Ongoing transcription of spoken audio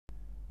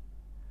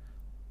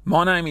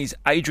My name is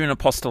Adrian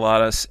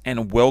Apostolatus,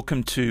 and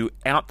welcome to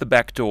Out the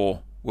Back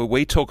Door, where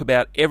we talk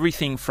about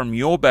everything from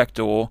your back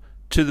door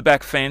to the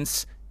back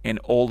fence and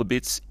all the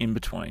bits in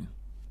between.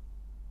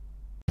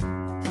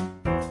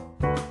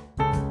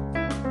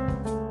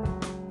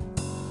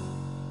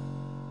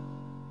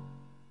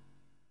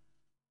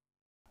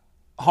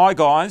 Hi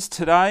guys,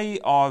 today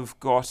I've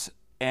got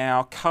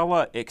our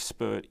colour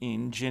expert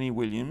in, Jenny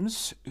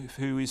Williams,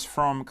 who is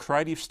from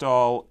Creative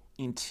Style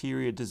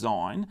Interior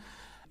Design,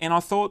 and I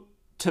thought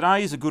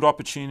today is a good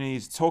opportunity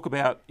to talk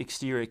about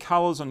exterior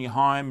colours on your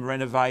home,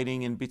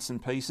 renovating and bits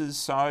and pieces.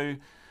 So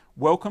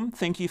welcome,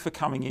 thank you for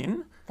coming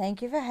in.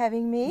 Thank you for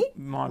having me.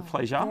 My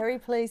pleasure. Very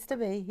pleased to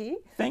be here.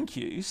 Thank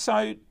you.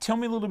 So tell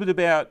me a little bit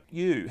about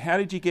you. How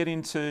did you get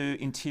into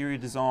interior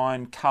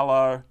design,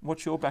 colour?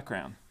 What's your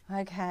background?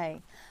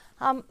 Okay.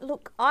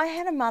 Look, I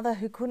had a mother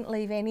who couldn't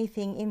leave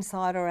anything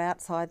inside or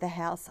outside the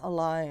house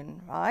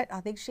alone, right?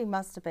 I think she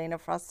must have been a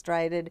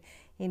frustrated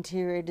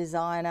interior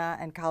designer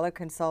and colour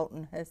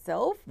consultant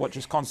herself. What,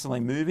 just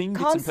constantly moving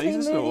Constantly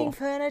bits and pieces? moving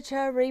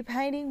furniture,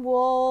 repainting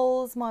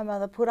walls. My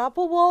mother put up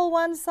a wall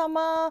one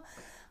summer.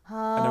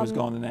 And it was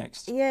gone the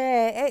next?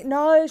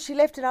 No, she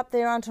left it up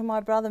there until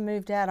my brother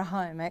moved out of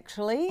home,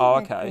 actually.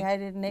 Oh, okay. He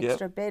created an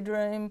extra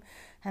bedroom.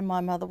 And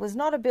my mother was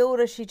not a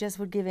builder, she just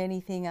would give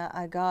anything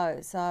a go.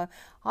 So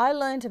I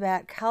learned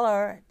about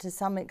colour to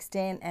some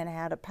extent and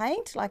how to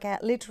paint, like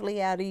literally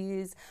how to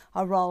use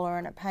a roller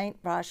and a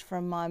paintbrush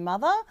from my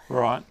mother.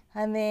 Right.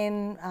 And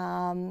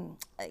then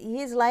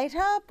years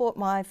later, bought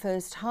my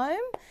first home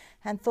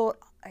and thought,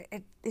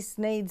 this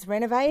needs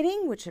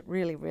renovating, which it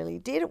really, really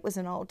did. It was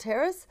an old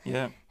terrace.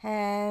 Yeah.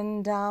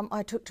 And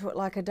I took to it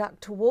like a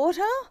duck to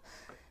water.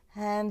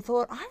 And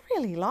thought, I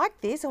really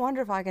like this. I wonder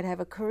if I could have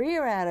a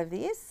career out of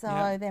this.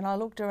 So then I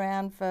looked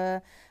around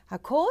for a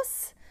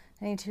course,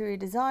 an interior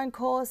design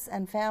course,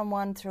 and found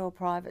one through a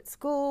private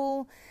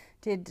school.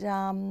 Did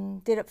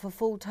it for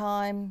full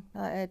time,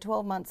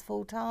 12 months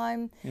full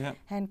time,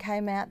 and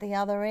came out the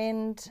other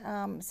end,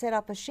 set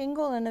up a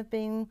shingle, and have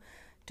been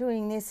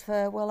doing this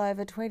for well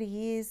over 20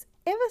 years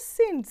ever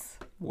since.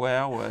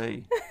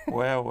 Wowee,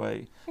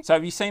 wowee. So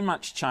have you seen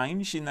much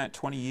change in that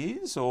 20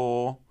 years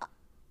or?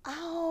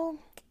 Oh,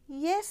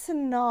 yes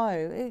and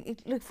no.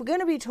 Look, if we're going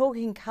to be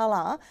talking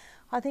colour,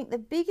 I think the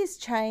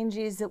biggest change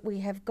is that we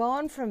have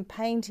gone from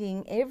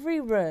painting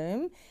every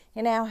room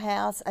in our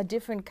house a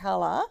different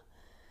colour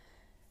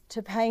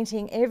to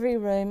painting every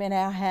room in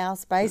our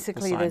house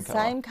basically the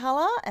same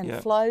colour, and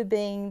flow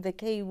being the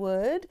key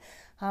word.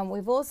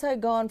 We've also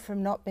gone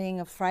from not being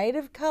afraid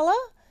of colour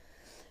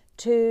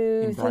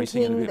to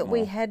thinking that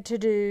we had to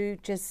do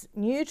just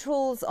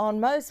neutrals on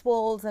most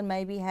walls and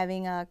maybe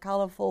having a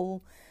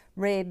colourful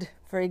red,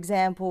 for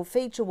example,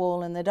 feature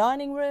wall in the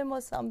dining room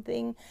or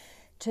something,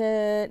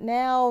 to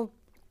now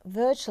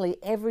virtually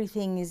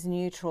everything is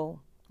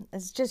neutral.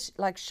 It's just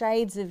like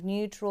shades of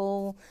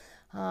neutral.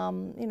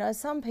 You know,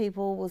 some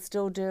people will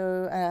still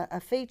do a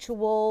feature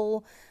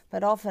wall,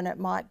 but often it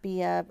might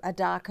be a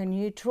darker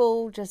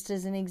neutral, just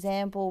as an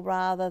example,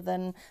 rather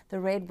than the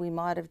red we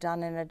might have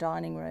done in a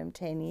dining room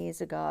 10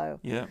 years ago.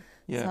 Yeah.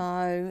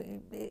 So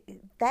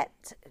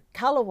that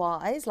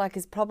colour-wise, like,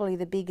 is probably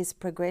the biggest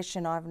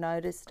progression I've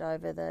noticed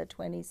over the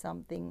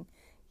 20-something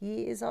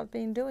years I've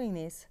been doing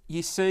this.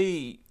 You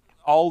see,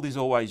 old is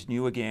always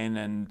new again,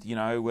 and, you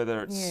know,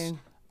 whether it's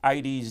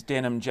 80s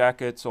denim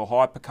jackets or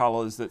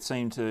hypercolours that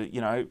seem to, you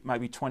know,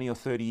 maybe 20 or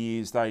 30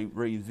 years they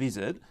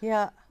revisit.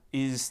 Yeah. Do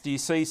you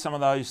see some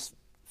of those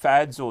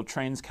fads or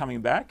trends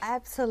coming back?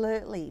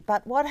 Absolutely.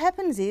 But what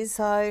happens is,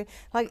 so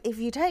like if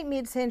you take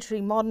mid-century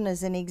modern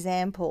as an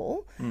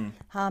example,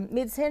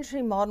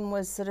 mid-century modern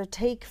was sort of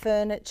teak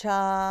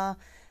furniture.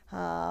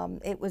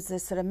 It was the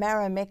sort of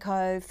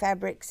Marimekko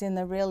fabrics in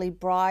the really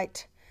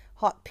bright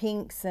hot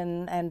pinks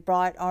and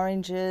bright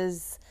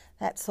oranges,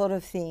 that sort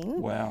of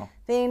thing. Wow.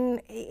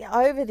 Then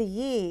over the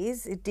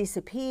years it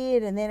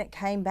disappeared, and then it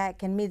came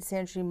back, and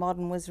mid-century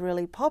modern was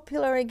really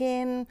popular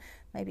again,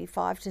 maybe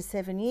 5 to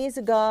 7 years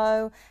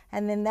ago,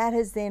 and then that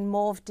has then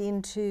morphed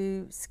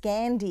into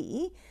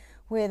Scandi,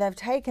 where they've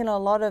taken a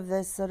lot of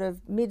the sort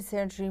of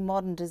mid-century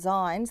modern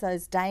designs,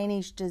 those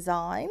Danish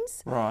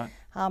designs,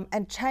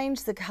 and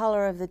changed the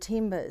colour of the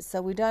timbers.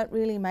 So we don't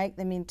really make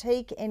them in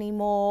teak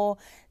anymore.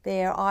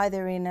 They're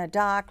either in a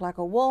dark, like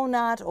a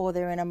walnut, or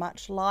they're in a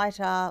much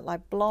lighter,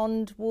 like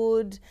blonde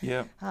wood.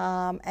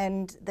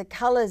 And the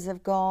colours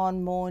have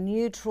gone more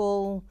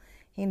neutral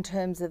in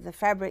terms of the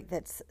fabric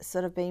that's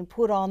sort of been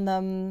put on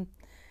them,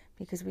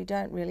 because we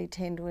don't really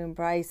tend to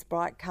embrace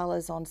bright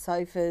colours on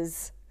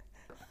sofas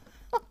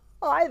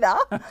either.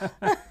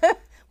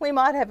 We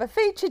might have a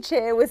feature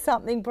chair with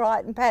something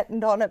bright and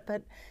patterned on it,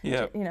 but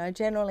you know,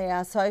 generally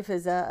our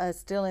sofas are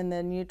still in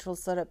the neutral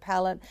sort of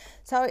palette.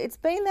 So it's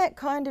been that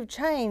kind of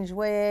change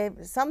where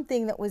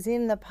something that was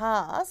in the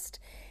past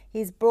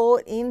is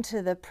brought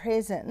into the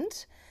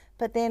present,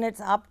 but then it's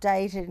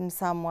updated in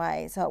some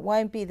way. So it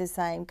won't be the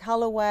same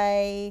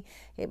colourway,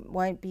 it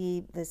won't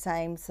be the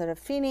same sort of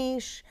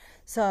finish.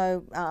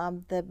 So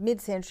the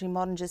mid-century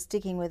modern, just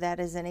sticking with that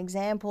as an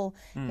example,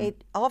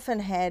 it often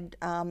had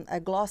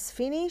a gloss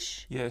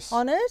finish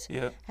on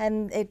it,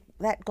 and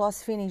that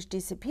gloss finish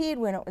disappeared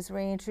when it was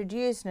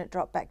reintroduced, and it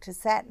dropped back to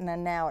satin,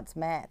 and now it's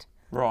matte.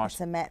 Right.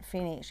 It's a matte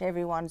finish.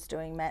 Everyone's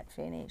doing matte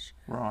finish.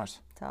 Right.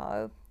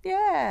 So,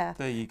 yeah.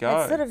 There you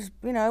go. It's sort of,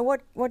 you know,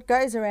 what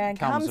goes around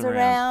comes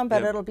around,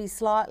 but it'll be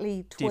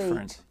slightly tweaked.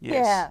 Different.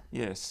 Yes.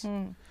 Yeah. Yes.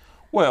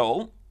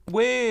 Well,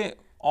 where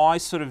I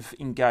sort of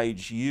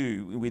engage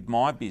you with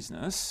my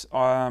business,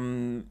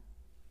 I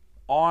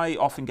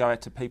often go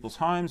out to people's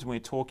homes and we're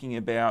talking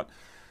about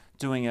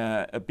doing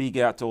a big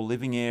outdoor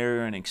living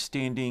area and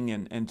extending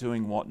and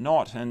doing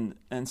whatnot.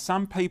 And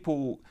some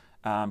people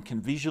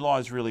can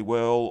visualise really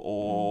well,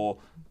 or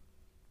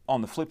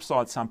on the flip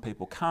side, some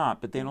people can't.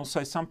 But then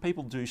also some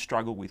people do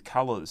struggle with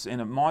colours, and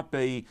it might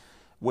be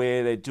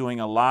where they're doing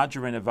a larger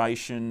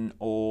renovation,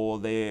 or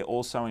they're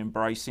also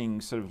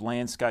embracing sort of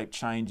landscape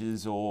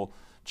changes, or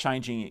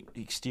changing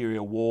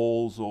exterior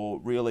walls, or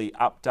really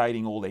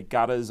updating all their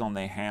gutters on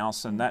their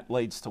house, and that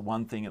leads to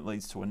one thing, it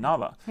leads to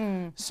another.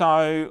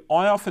 So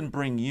I often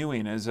bring you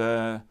in as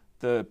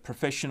the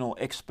professional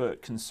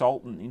expert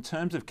consultant in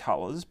terms of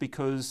colours,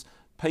 because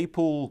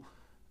people,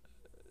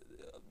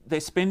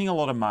 they're spending a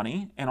lot of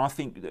money, and I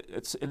think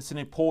it's an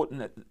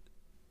important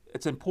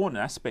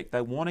aspect.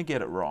 They want to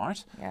get it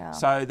right. Yeah.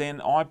 So then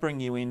I bring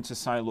you in to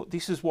say, look,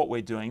 this is what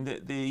we're doing.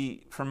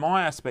 From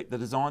my aspect, the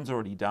design's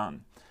already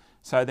done.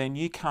 So then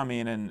you come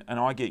in and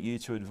I get you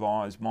to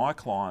advise my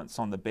clients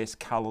on the best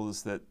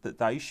colours that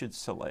they should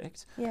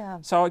select. Yeah.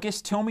 So I guess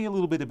tell me a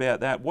little bit about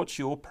that. What's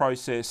your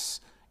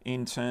process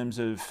in terms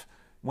of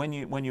when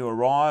you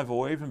arrive,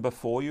 or even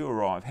before you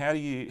arrive? How do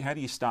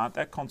you start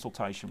that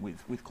consultation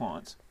with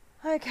clients?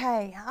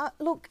 Okay,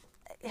 look,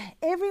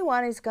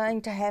 everyone is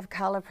going to have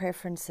colour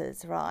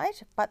preferences,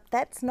 right? But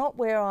that's not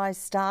where I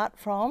start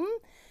from.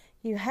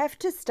 You have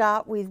to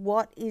start with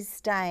what is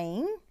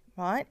staying,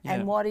 right? Yeah.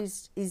 And what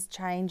is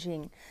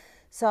changing.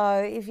 So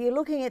if you're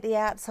looking at the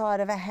outside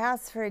of a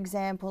house, for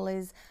example,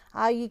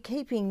 are you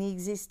keeping the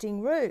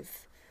existing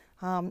roof?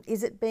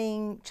 Is it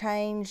being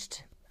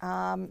changed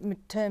in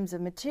terms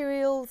of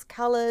materials,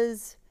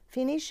 colours,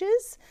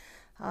 finishes?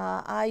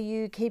 Are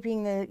you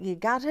keeping your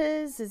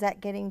gutters? Is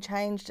that getting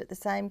changed at the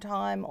same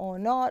time or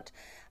not?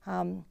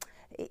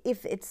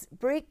 If it's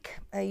brick,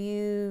 are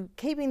you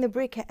keeping the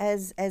brick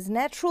as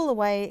natural the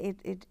way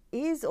it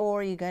is,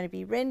 or are you going to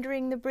be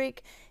rendering the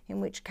brick,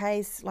 in which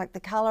case like the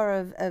colour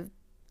of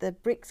the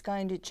brick's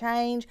going to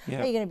change?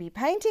 Yeah. Are you going to be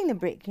painting the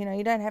brick? You know,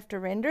 you don't have to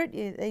render it.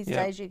 These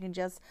days you can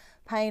just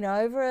paint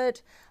over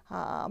it.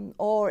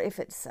 Or if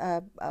it's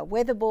a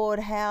weatherboard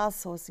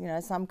house, or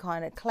some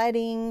kind of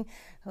cladding,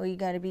 or you're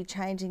going to be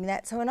changing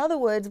that. So in other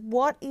words,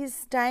 what is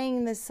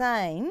staying the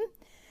same,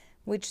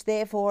 which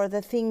therefore are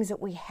the things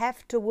that we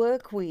have to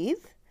work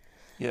with,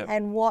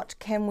 and what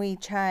can we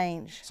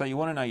change? So you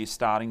want to know your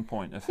starting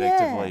point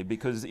effectively,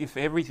 because if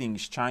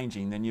everything's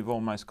changing, then you've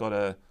almost got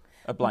a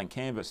blank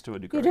canvas to a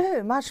degree. You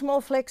do, much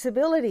more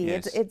flexibility.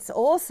 Yes. It's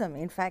awesome,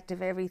 in fact,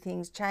 if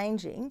everything's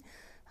changing.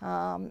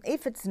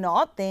 If it's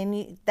not,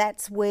 then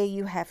that's where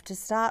you have to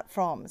start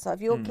from. So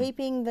if you're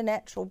keeping the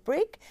natural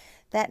brick,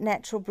 that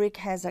natural brick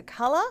has a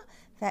colour.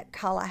 That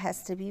colour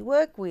has to be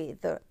worked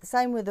with. The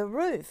same with the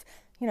roof.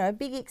 You know,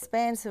 big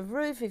expansive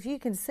roof, if you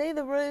can see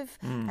the roof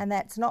and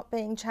that's not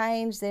being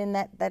changed, then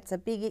that's a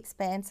big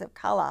expanse of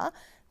colour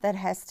that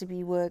has to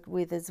be worked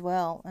with as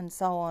well, and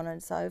so on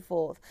and so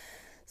forth.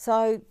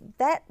 So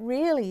that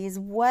really is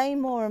way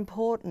more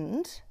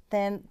important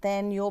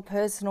than your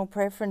personal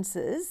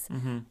preferences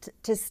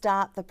to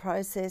start the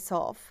process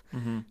off.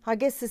 I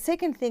guess the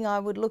second thing I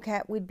would look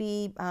at would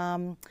be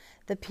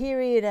the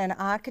period and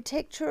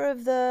architecture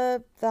of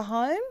the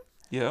home.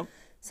 Yeah.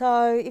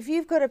 So if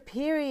you've got a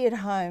period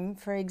home,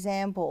 for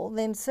example,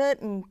 then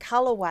certain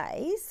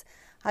colourways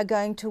are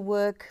going to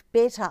work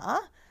better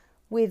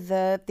with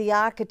the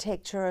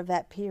architecture of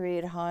that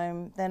period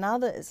home than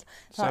others.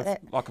 So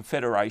like a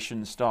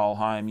Federation style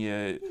home,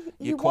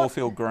 your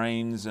Caulfield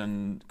greens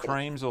and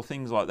creams or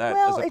things like that,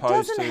 well, as opposed it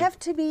doesn't to... have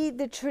to be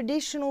the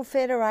traditional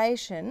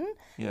Federation,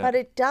 Yeah. but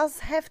it does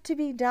have to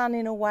be done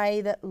in a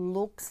way that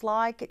looks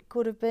like it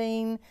could have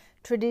been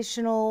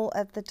traditional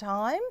at the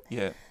time.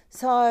 Yeah.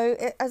 So,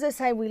 as I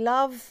say, we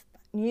love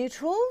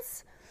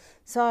neutrals.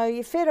 So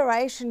your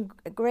Federation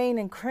green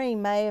and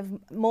cream may have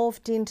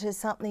morphed into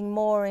something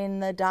more in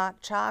the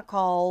dark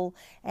charcoal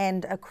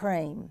and a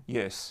cream.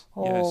 Yes.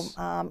 Or,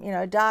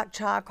 yes. Dark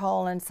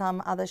charcoal and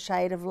some other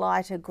shade of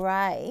lighter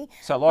grey.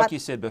 So like you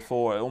said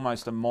before,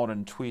 almost a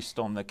modern twist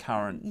on the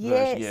current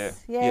version.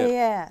 Yeah.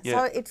 Yeah.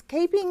 So it's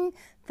keeping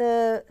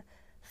the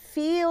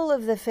feel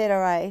of the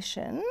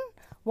Federation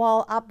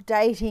while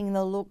updating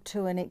the look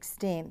to an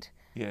extent.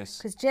 Yes.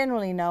 Because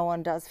generally no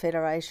one does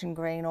Federation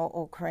green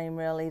or cream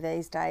really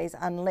these days,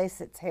 unless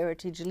it's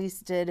heritage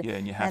listed Yeah,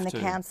 and you have the to.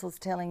 council's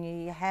telling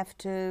you have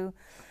to.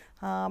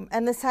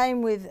 And the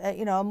same with,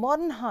 a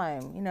modern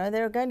home.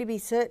 There are going to be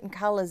certain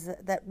colours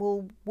that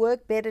will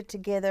work better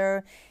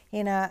together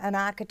in an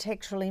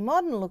architecturally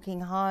modern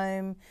looking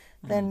home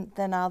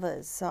than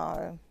others.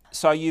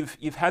 So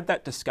you've had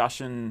that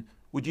discussion.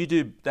 Would you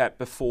do that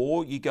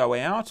before you go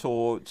out,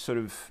 or sort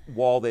of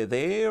while they're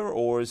there,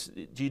 or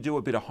do you do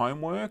a bit of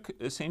homework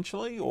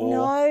essentially? Or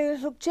no,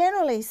 look,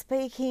 generally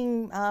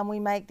speaking,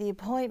 we make the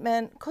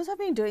appointment because I've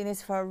been doing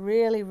this for a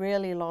really,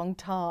 really long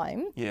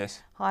time.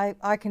 Yes.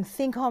 I can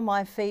think on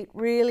my feet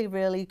really,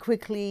 really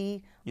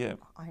quickly. Yeah.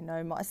 I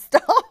know my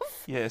stuff.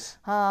 Yes.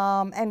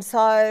 And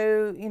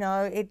so,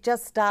 it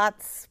just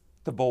starts.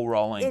 The ball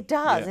rolling. It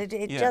does. Yeah.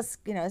 It just,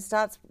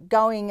 starts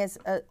going as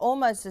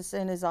almost as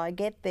soon as I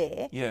get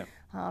there. Yeah.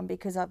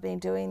 Because I've been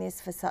doing this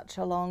for such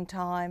a long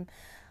time.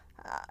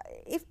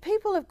 If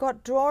people have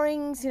got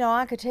drawings,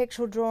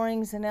 architectural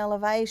drawings and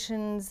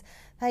elevations,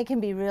 they can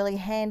be really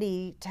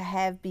handy to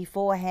have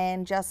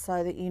beforehand, just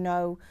so that you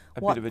know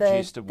what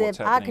the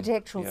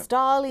architectural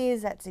style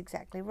is. That's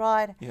exactly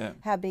right. Yeah.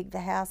 How big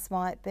the house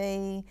might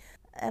be.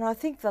 And I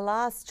think the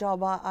last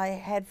job I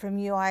had from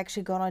you, I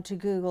actually got onto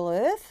Google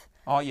Earth.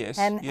 Oh, yes.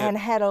 And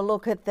had a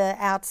look at the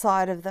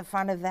outside of the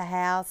front of the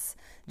house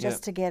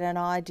just to get an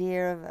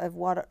idea of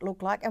what it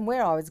looked like and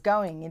where I was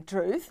going, in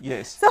truth.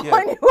 Yes. So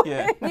I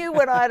knew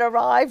when I'd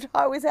arrived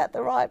I was at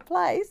the right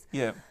place.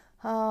 Yeah.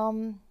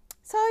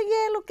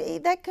 Look,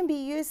 that can be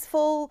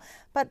useful,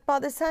 but by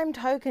the same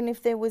token,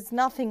 if there was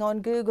nothing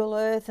on Google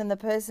Earth and the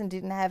person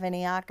didn't have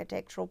any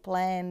architectural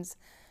plans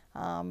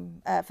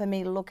for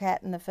me to look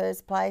at in the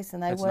first place,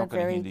 and they weren't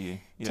very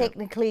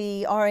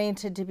technically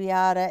oriented to be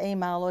able to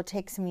email or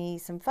text me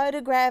some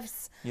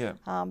photographs,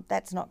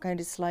 that's not going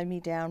to slow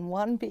me down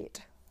one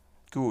bit.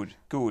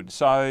 Good.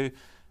 So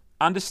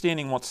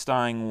understanding what's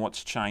staying and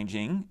what's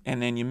changing,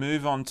 and then you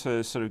move on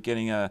to sort of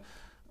getting an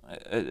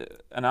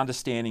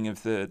understanding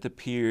of the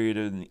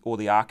period or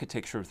the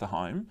architecture of the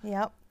home.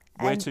 Yep.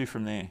 Where to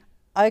from there?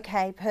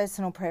 Okay,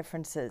 personal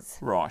preferences.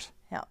 Right.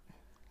 Yep.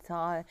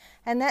 So,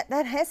 and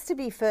that has to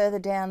be further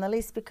down the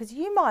list, because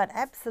you might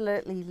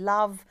absolutely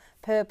love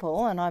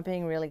purple, and I'm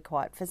being really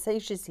quite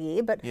facetious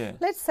here, but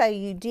let's say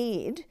you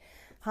did.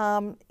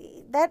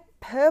 That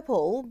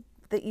purple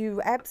that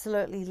you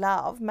absolutely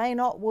love may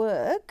not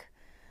work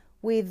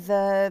with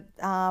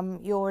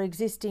your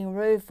existing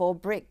roof or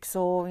bricks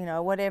or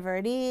whatever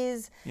it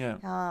is.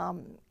 Yeah.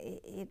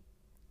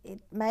 It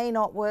may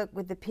not work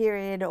with the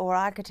period or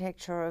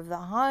architecture of the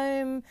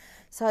home.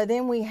 So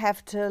then we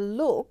have to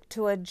look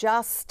to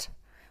adjust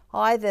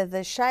either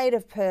the shade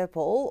of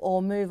purple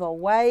or move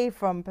away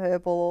from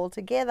purple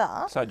altogether.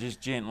 So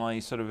just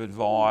gently sort of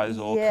advise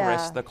or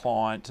caress the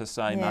client to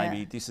say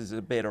maybe this is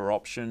a better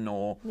option,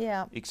 or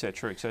et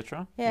cetera, et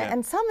cetera. Yeah,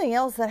 and something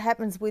else that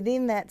happens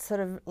within that sort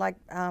of like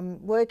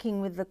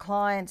working with the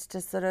clients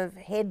to sort of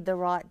head the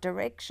right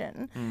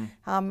direction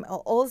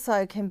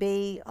also can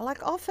be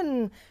like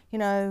often,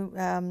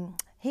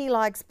 he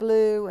likes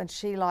blue and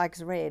she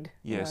likes red.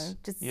 Yes.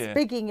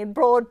 Speaking in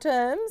broad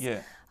terms.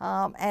 Yeah.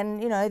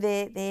 And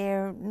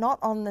they're not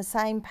on the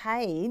same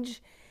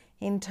page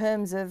in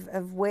terms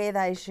of where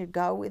they should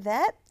go with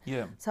that.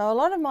 Yeah. So a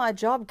lot of my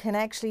job can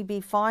actually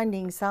be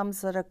finding some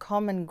sort of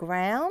common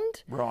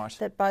ground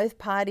that both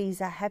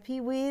parties are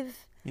happy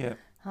with. Yeah.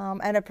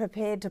 And are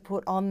prepared to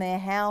put on their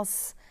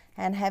house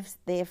and have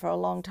there for a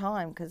long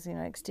time, because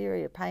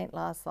exterior paint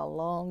lasts a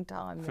long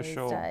time these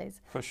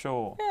days. For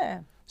sure. Yeah.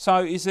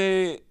 So is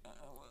there,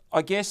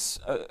 I guess,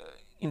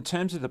 in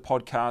terms of the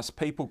podcast,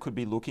 people could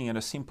be looking at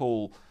a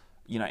simple,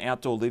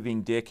 outdoor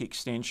living deck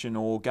extension,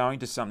 or going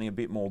to something a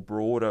bit more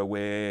broader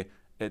where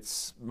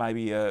it's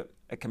maybe a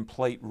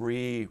complete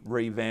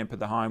revamp of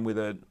the home with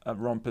a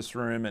rompus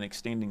room and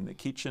extending the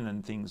kitchen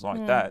and things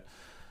like that.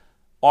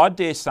 I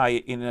dare say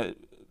in a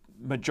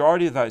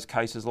majority of those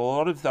cases, a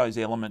lot of those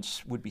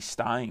elements would be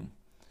staying.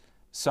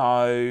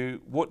 So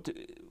what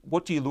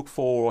do you look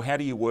for, or how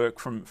do you work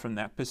from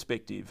that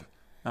perspective?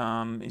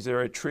 Is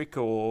there a trick,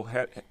 or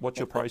what's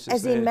your process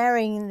As there? in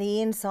marrying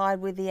the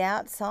inside with the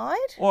outside?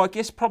 Well, I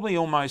guess probably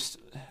almost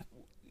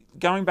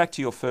going back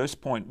to your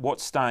first point,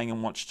 what's staying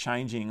and what's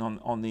changing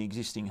on the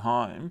existing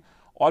home.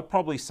 I'd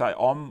probably say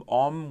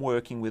I'm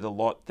working with a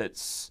lot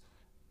that's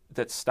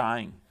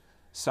staying.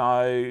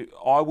 So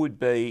I would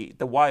be,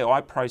 the way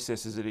I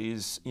process it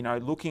is,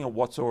 looking at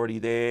what's already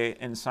there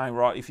and saying,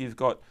 right, if you've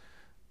got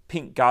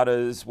pink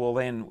gutters, well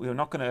then we're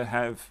not going to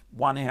have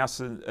one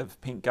house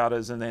of pink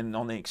gutters and then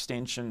on the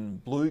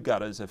extension blue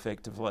gutters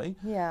effectively.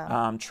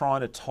 Yeah.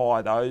 Trying to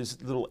tie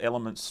those little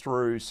elements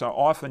through. So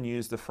I often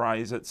use the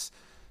phrase,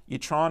 you're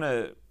trying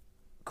to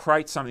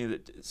create something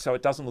so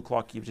it doesn't look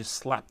like you've just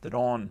slapped it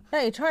on. No,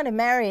 you're trying to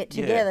marry it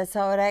together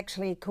so it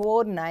actually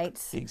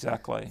coordinates.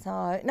 Exactly.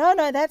 So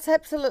no, that's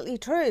absolutely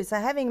true. So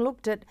having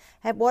looked at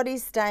what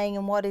is staying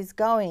and what is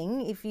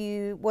going,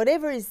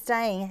 whatever is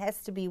staying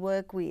has to be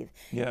worked with.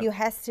 Yeah. You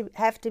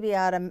have to be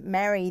able to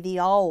marry the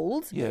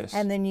old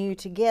and the new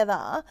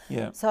together,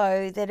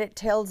 so that it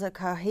tells a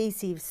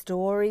cohesive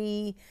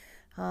story.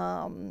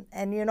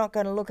 And you're not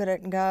going to look at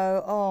it and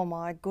go, oh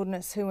my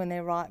goodness, who in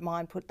their right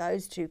mind put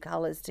those two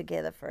colours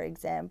together, for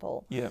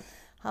example. Yeah.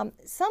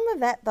 Some of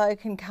that, though,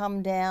 can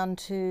come down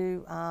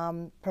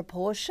to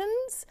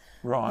proportions,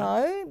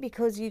 Right.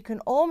 because you can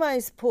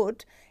almost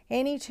put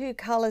any two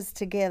colours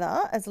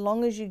together as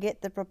long as you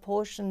get the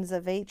proportions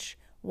of each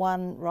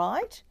one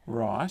right.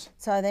 Right.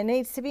 So there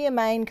needs to be a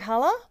main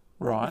colour.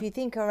 Right. If you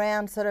think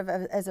around sort of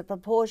as a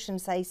proportion,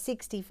 say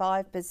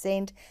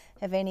 65%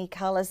 of any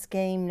colour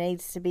scheme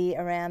needs to be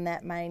around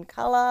that main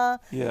colour.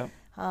 Yeah.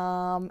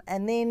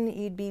 And then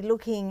you'd be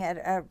looking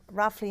at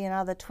roughly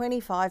another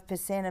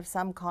 25% of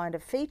some kind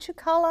of feature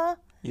colour,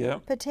 Yeah.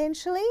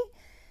 potentially.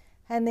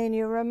 And then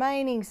your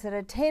remaining sort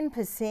of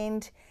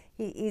 10%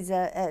 is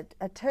a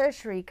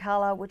tertiary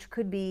colour, which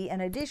could be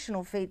an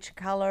additional feature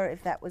colour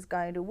if that was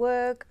going to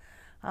work,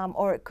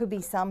 or it could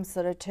be some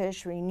sort of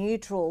tertiary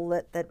neutral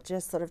that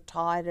just sort of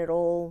tied it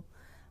all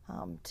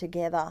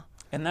together.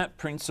 And that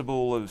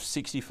principle of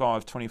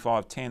 65,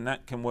 25, 10,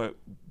 that can work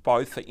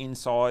both for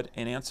inside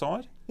and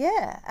outside?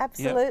 Yeah,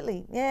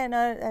 absolutely. Yeah,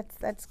 no,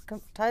 that's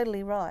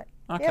totally right.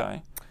 Okay.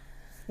 Yep.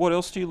 What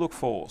else do you look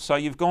for? So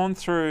you've gone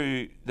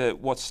through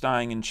what's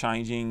staying and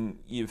changing.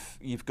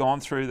 You've gone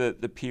through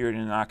the period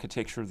and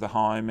architecture of the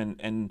home,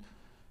 and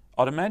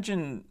I'd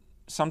imagine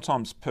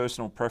sometimes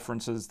personal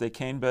preferences there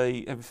can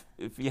be.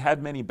 If you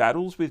had many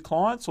battles with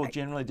clients, or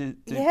generally do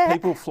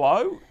people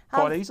flow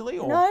quite easily?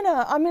 Or?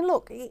 No. I mean,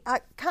 look, I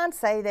can't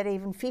say that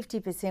even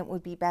 50%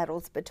 would be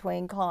battles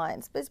between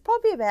clients, but it's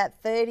probably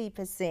about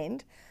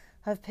 30%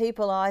 of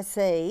people I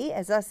see.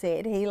 As I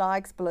said, he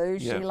likes blue,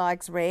 she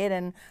likes red,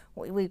 and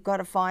we've got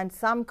to find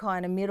some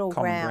kind of middle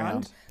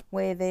ground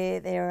where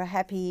they're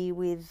happy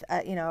with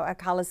a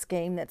colour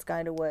scheme that's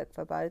going to work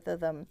for both of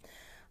them.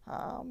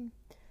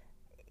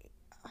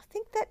 I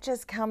think that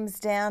just comes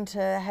down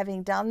to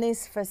having done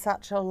this for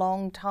such a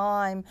long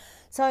time.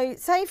 So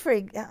say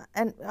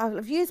and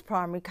I've used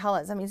primary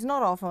colours. I mean, it's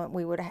not often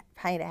we would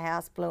paint a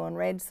house blue and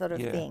red sort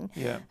of thing.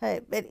 Yeah.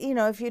 But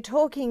if you're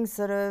talking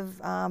sort of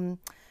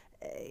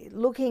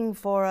looking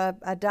for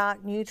a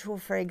dark neutral,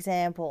 for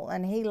example,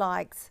 and he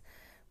likes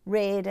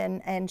red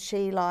and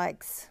she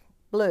likes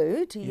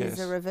blue, to use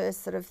a reverse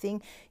sort of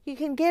thing, you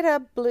can get a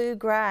blue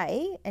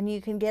grey and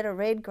you can get a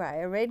red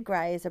grey. A red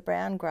grey is a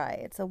brown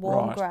grey. It's a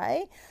warm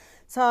grey.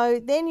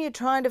 So then you're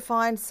trying to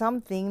find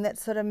something that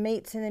sort of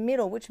meets in the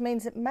middle, which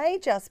means it may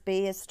just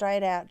be a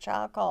straight out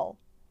charcoal.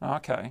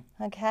 Okay.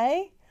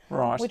 Okay?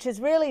 Right. Which is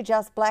really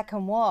just black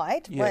and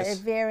white, but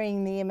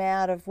varying the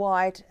amount of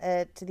white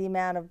to the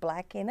amount of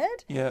black in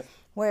it. Yeah.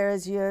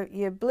 Whereas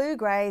your blue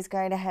grey is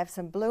going to have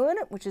some blue in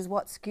it, which is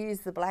what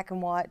skews the black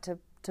and white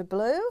to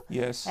blue.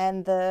 Yes.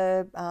 And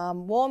the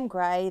warm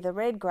grey, the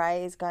red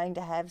grey, is going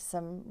to have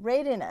some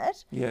red in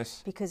it.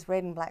 Yes. Because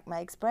red and black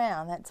makes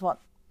brown. That's what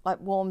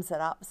warms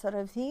it up, sort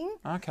of thing.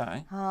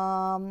 Okay.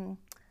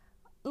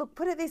 Look,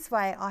 put it this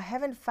way, I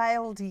haven't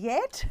failed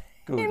yet.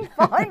 Good. In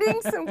finding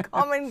some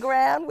common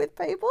ground with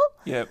people.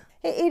 Yep.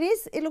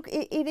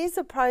 It is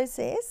a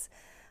process,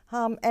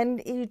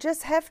 and you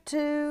just have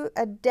to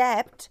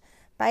adapt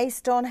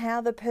based on how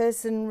the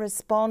person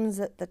responds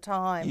at the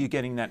time. You're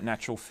getting that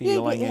natural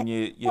feeling, and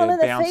you're and bouncing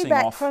the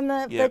feedback off from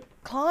the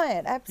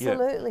client,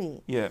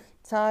 absolutely. Yeah.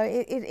 So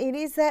it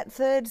is that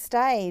third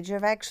stage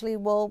of actually,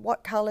 well,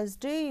 what colours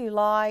do you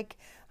like?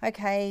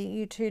 Okay,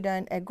 you two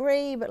don't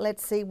agree, but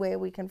let's see where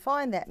we can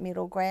find that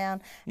middle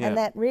ground. Yeah. And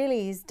that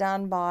really is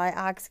done by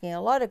asking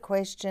a lot of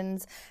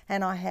questions,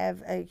 and I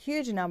have a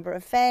huge number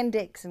of fan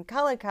decks and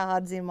colour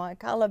cards in my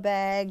colour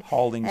bag.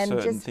 Holding and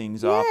certain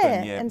things up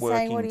and working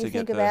saying, what do you to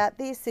think get about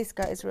this? This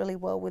goes really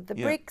well with the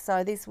brick,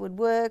 so this would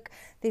work.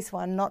 This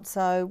one not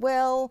so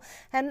well.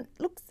 And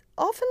look,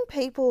 often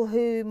people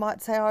who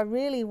might say, I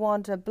really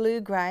want a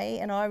blue grey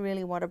and I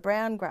really want a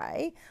brown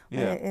grey,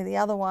 the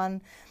other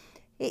one,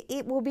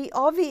 it will be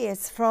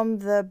obvious from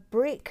the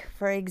brick,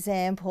 for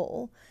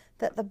example,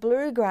 that the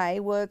blue grey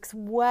works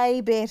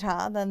way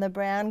better than the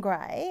brown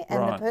grey,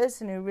 and the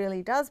person who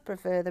really does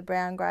prefer the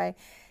brown grey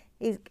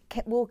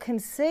will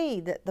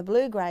concede that the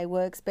blue grey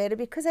works better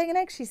because they can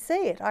actually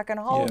see it. I can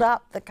hold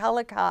up the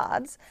colour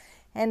cards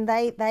and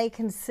they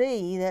can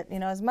see that,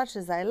 as much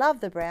as they love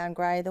the brown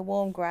grey, the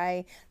warm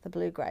grey, the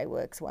blue grey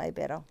works way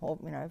better, or,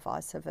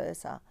 vice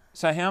versa.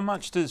 So how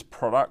much does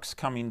products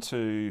come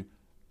into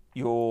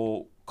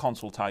your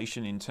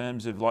consultation in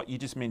terms of, like you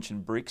just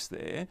mentioned, bricks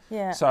there?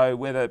 Yeah. So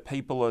whether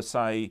people are,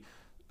 say,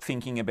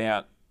 thinking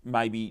about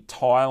maybe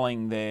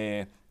tiling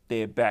their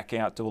back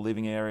outdoor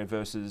living area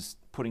versus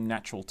putting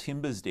natural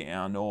timbers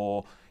down,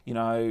 or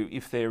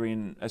if they're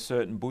in a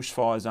certain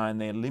bushfire zone,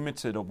 they're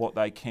limited of what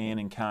they can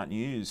and can't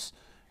use.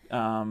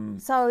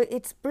 So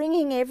it's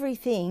bringing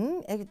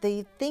everything,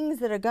 the things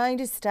that are going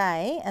to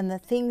stay and the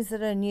things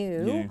that are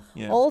new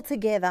all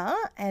together,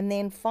 and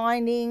then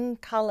finding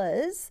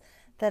colours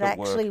that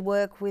actually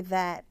work with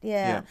that.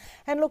 Yeah.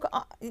 And look,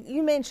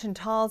 you mentioned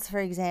tiles, for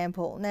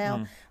example.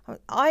 Now,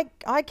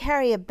 I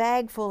carry a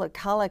bag full of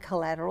colour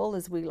collateral,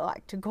 as we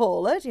like to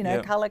call it, you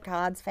know, colour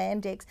cards, fan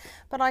decks,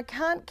 but I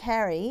can't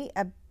carry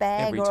a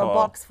bag Every or tile. a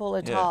box full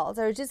of Yeah. tiles.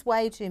 There are just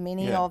way too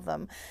many of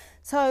them.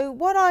 So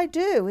what I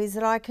do is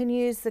that I can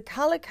use the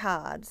colour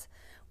cards.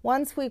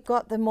 Once we've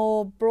got the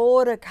more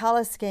broader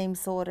colour scheme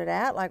sorted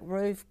out, like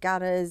roof,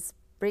 gutters,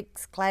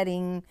 bricks,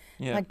 cladding,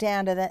 like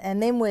down to the,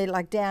 and then we're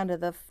like down to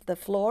the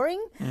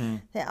flooring,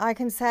 then I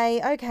can say,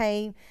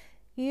 okay,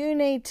 you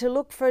need to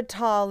look for a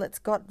tile that's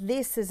got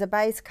this as a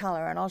base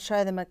colour, and I'll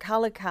show them a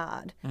colour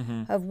card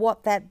of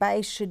what that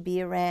base should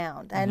be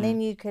around. And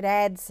then you could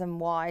add some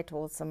white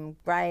or some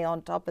grey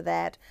on top of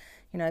that.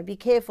 You know, be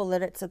careful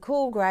that it's a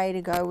cool grey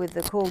to go with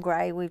the cool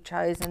grey we've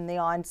chosen, the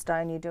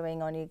ironstone you're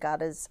doing on your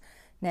gutters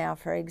now,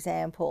 for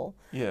example.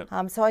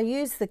 So I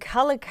use the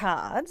colour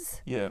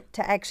cards to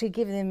actually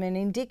give them an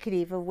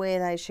indicative of where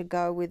they should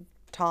go with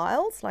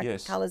tiles, like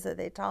the colours of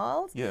their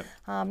tiles.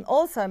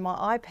 Also,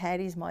 my iPad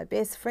is my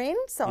best friend,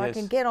 so I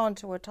can get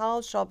onto a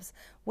tile shop's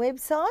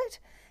website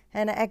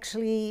and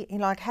actually, you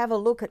know, like have a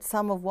look at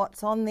some of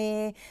what's on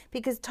there,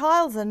 because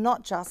tiles are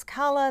not just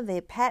colour,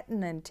 they're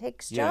pattern and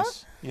texture.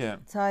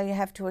 So you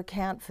have to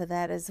account for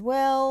that as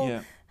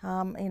well.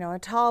 You know, a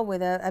tile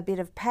with a bit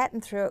of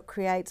pattern through it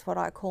creates what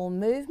I call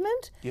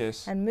movement.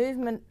 And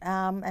movement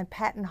and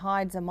pattern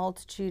hides a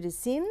multitude of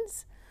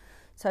sins.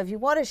 So if you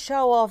want to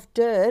show off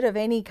dirt of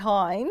any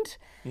kind,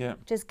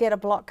 just get a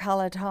block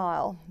colour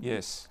tile.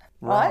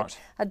 Right?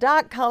 A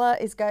dark colour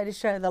is going to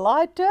show the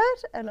light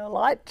dirt, and a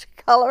light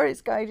colour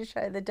is going to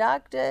show the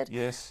dark dirt.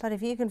 But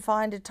if you can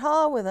find a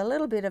tile with a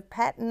little bit of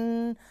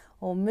pattern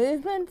or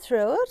movement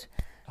through it,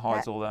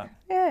 hides all that.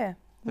 Yeah.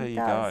 There you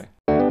go.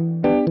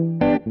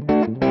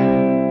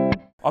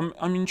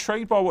 I'm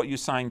intrigued by what you're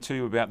saying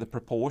too about the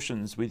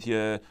proportions with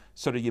your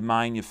sort of your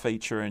main, your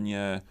feature, and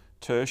your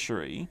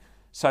tertiary.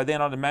 So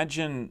then I'd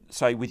imagine,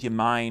 say with your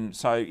main,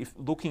 so if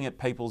looking at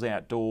people's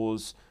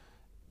outdoors,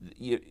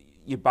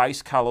 your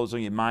base colours or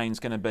your main's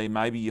going to be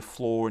maybe your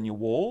floor and your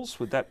walls.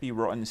 Would that be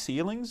right? And the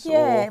ceilings?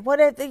 Yeah,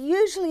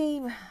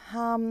 usually,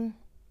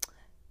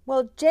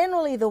 well,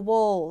 generally the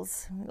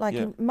walls. Like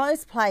in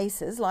most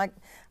places, like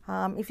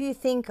if you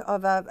think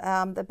of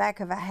the back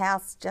of a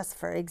house, just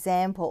for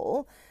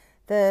example,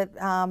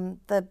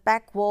 the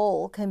back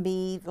wall can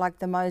be like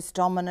the most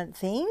dominant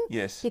thing.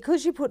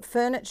 Because you put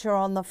furniture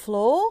on the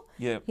floor,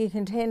 you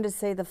can tend to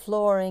see the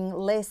flooring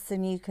less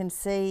than you can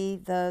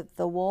see the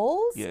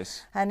walls.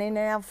 And in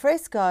our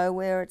fresco,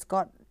 where it's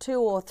got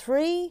 2 or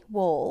 3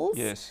 walls,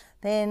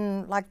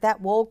 then like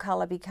that wall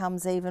colour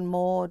becomes even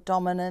more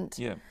dominant.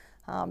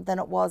 Than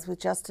it was with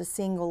just a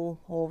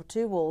single or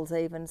 2 walls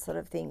even sort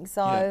of thing.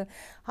 So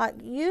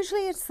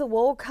usually it's the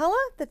wall colour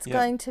that's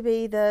going to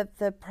be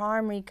the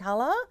primary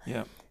colour.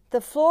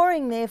 The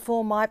flooring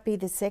therefore might be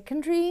the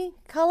secondary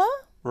colour.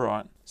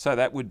 Right. So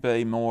that would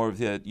be more of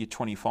your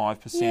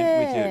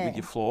 25% with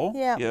your floor.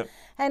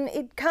 And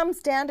it comes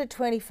down to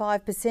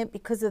 25%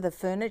 because of the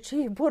furniture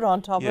you put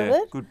on top of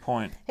it. Good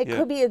point. It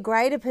could be a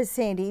greater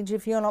percentage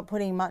if you're not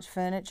putting much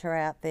furniture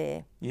out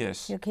there.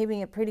 You're keeping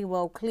it pretty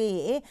well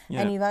clear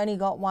and you've only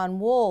got one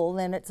wall,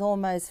 then it's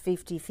almost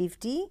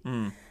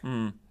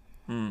 50-50.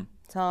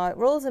 So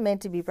rules are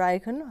meant to be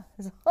broken,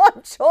 as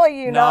I'm sure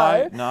you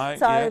know.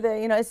 So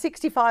the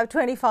 65,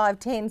 25,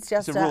 10 is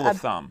just it's a rule of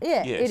thumb.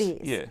 It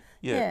is.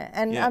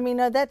 And I mean,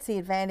 that's the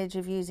advantage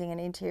of using an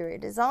interior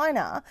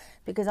designer,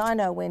 because I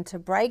know when to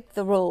break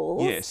the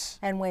rules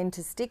and when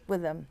to stick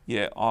with them.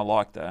 I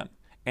like that.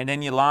 And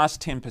then your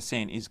last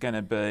 10% is going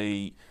to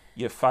be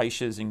your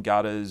fascias and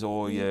gutters,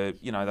 or your,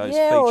 those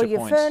feature or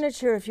your points.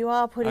 Furniture, if you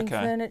are putting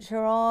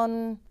furniture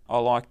on. I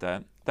like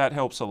that. That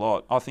helps a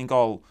lot. I think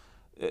I'll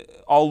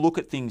look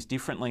at things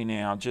differently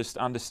now, just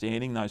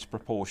understanding those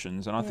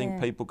proportions, and I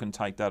think people can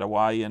take that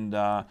away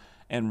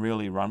and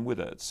really run with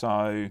it.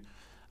 So,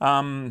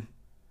 and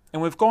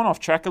we've gone off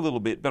track a little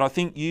bit, but I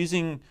think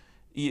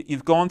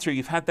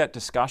you've had that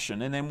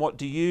discussion, and then what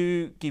do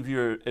you give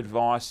your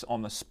advice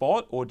on the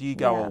spot, or do you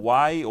go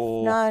away,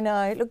 or?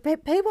 No. Look,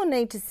 people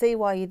need to see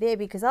why you're there,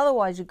 because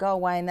otherwise you go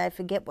away and they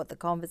forget what the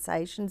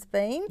conversation's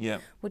been.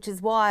 Which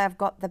is why I've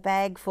got the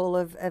bag full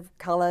of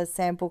colour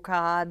sample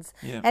cards.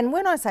 And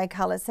when I say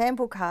colour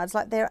sample cards,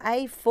 like they're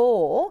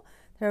A4,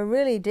 they're a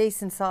really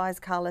decent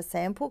sized colour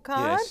sample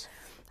card.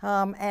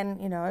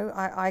 And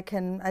I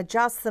can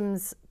adjust them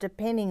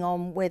depending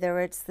on whether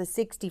it's the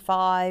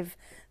 65,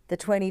 the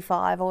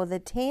 25 or the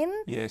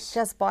 10,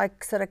 just by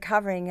sort of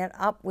covering it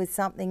up with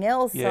something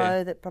else,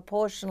 so that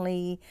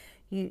proportionally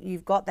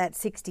you've got that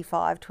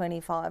 65,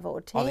 25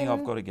 or 10. I think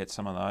I've got to get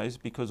some of those,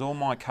 because all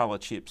my colour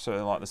chips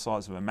are like the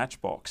size of a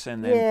matchbox,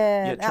 and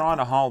then you're trying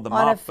to hold them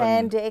on up. On a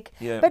fan deck.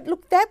 But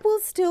look, that will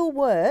still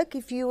work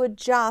if you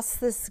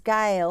adjust the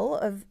scale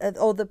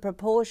or the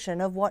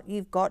proportion of what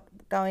you've got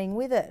going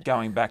with it.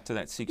 Going back to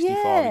that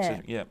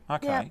 65.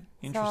 Okay,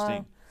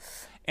 interesting.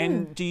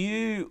 And do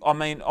you, I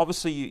mean,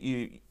 obviously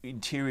you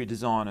interior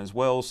design as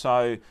well,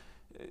 so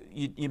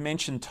you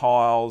mentioned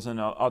tiles,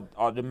 and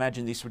I'd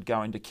imagine this would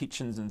go into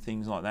kitchens and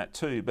things like that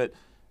too. But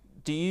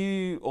do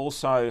you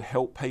also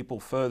help people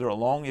further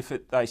along if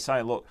they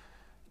say, look,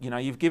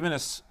 you've given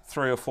us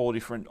 3 or 4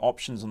 different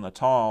options on the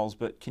tiles,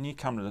 but can you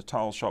come to the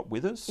tile shop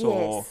with us? Yes.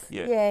 Or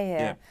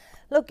Yeah.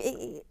 Look,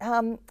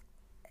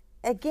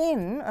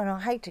 again, and I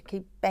hate to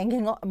keep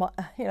banging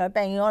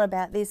on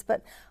about this,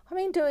 but I've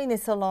been doing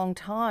this a long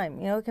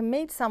time. We can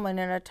meet someone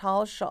in a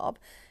tile shop,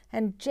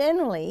 and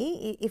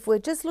generally, if we're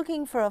just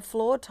looking for a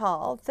floor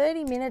tile,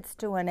 30 minutes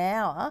to an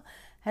hour,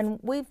 and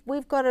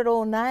we've got it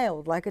all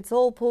nailed. Like, it's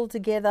all pulled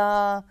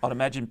together. I'd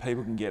imagine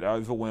people can get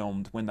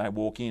overwhelmed when they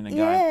walk in and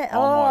go, where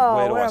am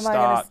I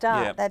going to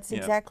start? Yeah, That's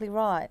exactly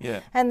right.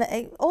 Yeah.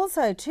 And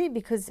also too,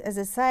 because as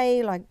I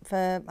say, like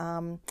for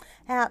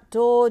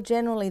outdoor,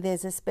 generally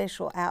there's a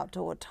special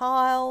outdoor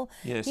tile.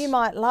 Yes. You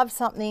might love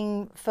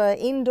something for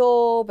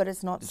indoor, but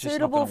it's not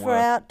suitable for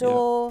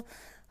outdoor.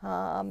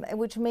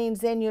 Which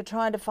means then you're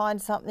trying to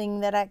find something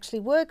that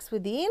actually works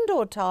with the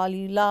indoor tile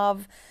you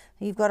love.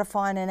 You've got to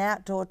find an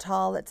outdoor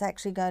tile that's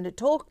actually going to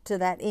talk to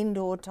that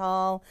indoor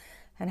tile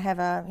and have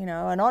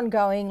an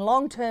ongoing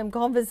long-term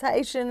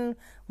conversation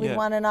with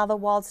one another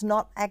whilst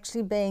not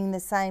actually being the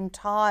same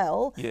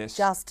tile,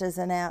 just as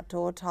an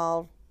outdoor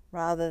tile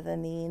rather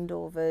than the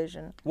indoor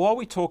version. While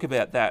we talk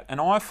about that, and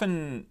I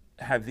often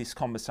have this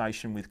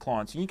conversation with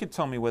clients, and you can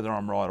tell me whether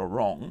I'm right or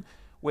wrong,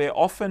 where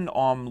often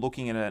I'm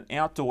looking at an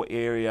outdoor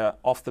area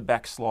off the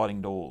back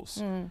sliding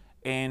doors.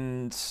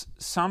 And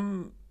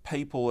some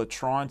people are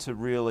trying to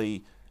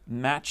really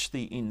match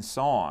the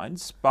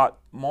insides, but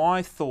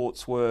my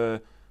thoughts were,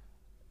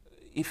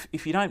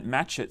 if you don't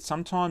match it,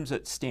 sometimes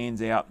it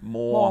stands out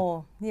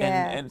more.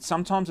 And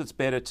sometimes it's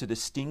better to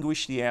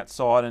distinguish the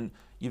outside, and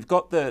you've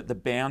got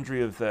the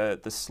boundary of the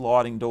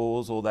sliding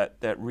doors or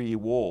that rear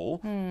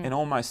wall, and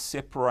almost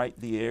separate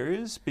the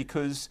areas,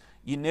 because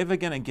you're never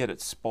going to get it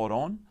spot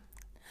on.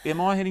 Am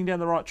I heading down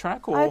the right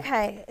track? Or?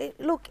 Okay,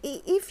 look,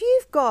 if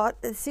you've got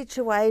a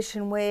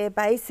situation where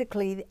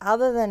basically,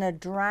 other than a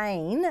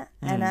drain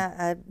and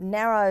a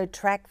narrow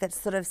track that's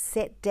sort of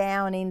set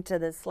down into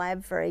the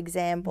slab, for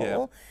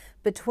example,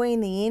 between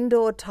the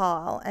indoor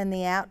tile and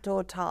the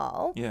outdoor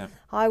tile,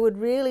 I would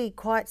really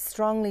quite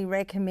strongly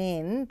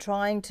recommend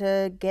trying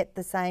to get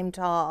the same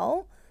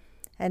tile,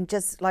 and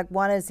just like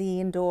one is the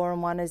indoor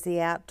and one is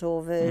the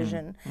outdoor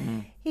version.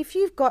 If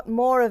you've got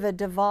more of a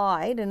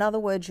divide, in other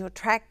words, your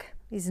track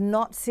is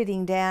not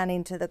sitting down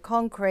into the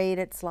concrete,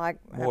 it's like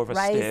more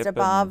raised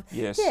above,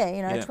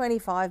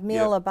 25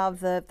 mil above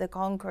the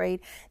concrete,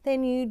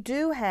 then you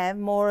do have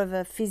more of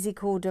a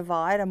physical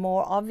divide, a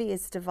more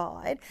obvious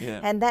divide,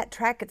 and that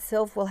track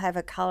itself will have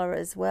a colour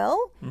as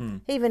well.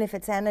 Even if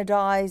it's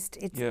anodised,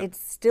 it's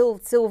still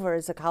silver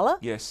as a colour.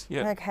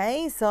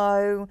 Okay,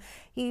 so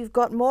you've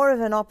got more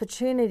of an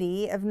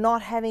opportunity of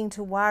not having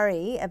to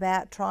worry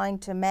about trying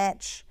to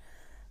match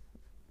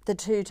the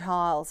 2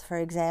 tiles, for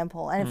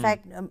example, and in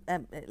fact,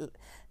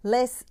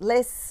 less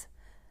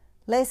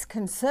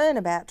concern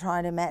about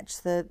trying to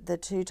match the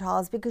 2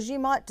 tiles, because you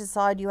might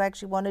decide you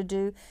actually want to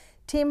do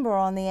timber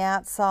on the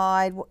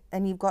outside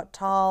and you've got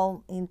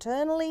tile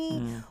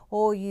internally,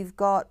 or you've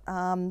got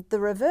the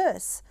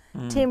reverse,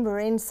 timber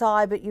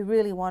inside, but you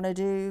really want to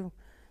do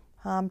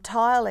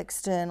tile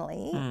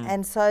externally,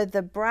 and so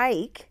the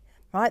break,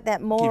 right,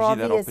 that more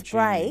obvious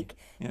break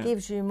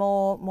gives you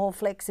more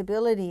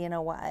flexibility in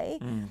a way.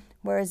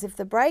 Whereas if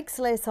the break's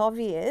less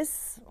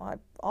obvious, I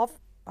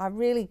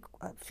really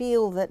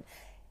feel that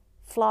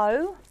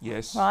flow,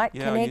 right,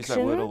 connection. I use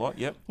that word a lot,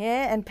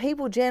 and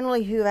people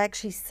generally who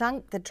actually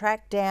sunk the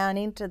track down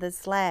into the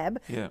slab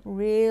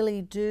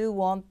really do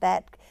want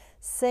that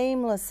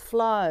seamless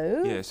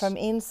flow from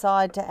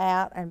inside to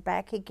out and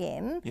back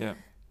again.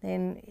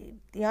 Then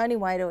the only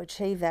way to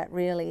achieve that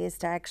really is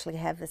to actually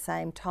have the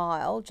same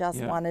tile, just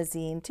one is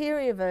the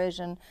interior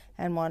version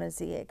and one is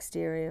the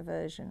exterior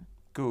version.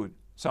 Good.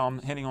 So I'm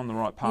heading on the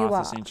right path,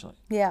 essentially.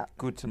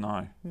 Good to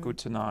know. Good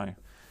to know.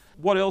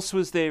 What else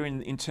was there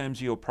in terms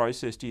of your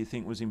process, do you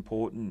think, was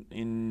important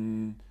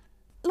in...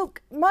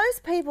 Look,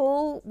 most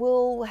people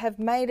will have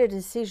made a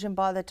decision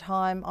by the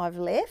time I've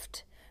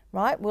left,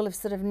 right? We'll have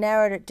sort of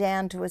narrowed it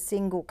down to a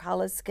single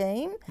colour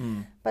scheme.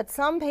 But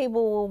some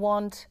people will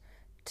want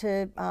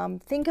to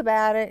think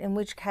about it, in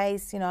which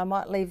case, I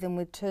might leave them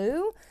with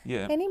 2.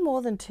 Any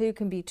more than 2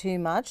 can be too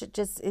much. It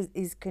just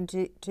is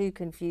too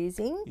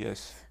confusing.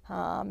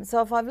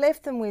 So if I've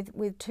left them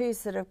with 2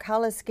 sort of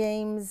colour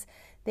schemes,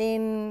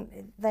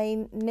 then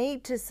they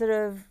need to sort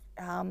of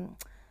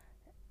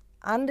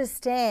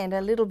understand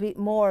a little bit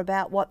more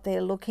about what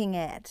they're looking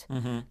at.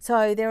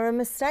 So there are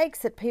mistakes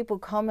that people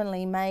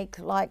commonly make,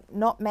 like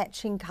not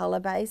matching colour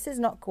bases,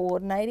 not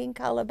coordinating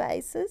colour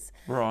bases,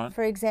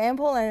 for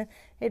example, and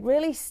it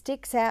really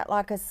sticks out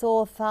like a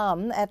sore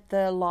thumb at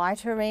the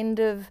lighter end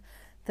of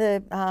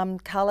the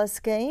colour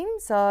scheme.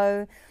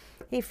 So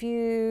if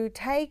you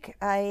take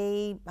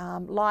a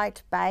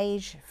light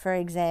beige, for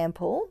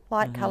example,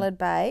 light coloured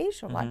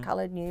beige or light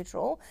coloured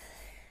neutral,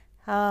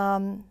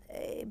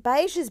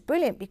 beige is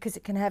brilliant because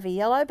it can have a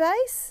yellow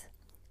base,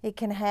 it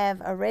can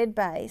have a red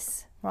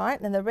base, right?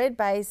 And the red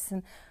base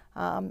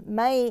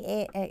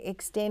may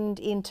extend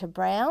into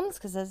browns,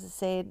 because as I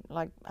said,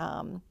 like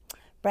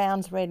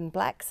browns, red and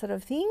black sort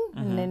of thing.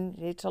 And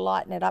then to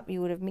lighten it up,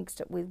 you would have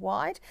mixed it with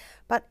white.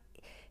 But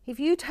if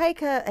you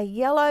take a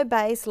yellow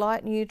base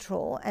light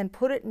neutral and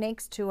put it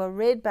next to a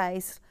red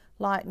base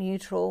light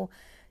neutral,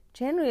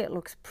 generally it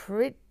looks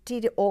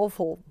pretty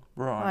awful.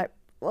 Right.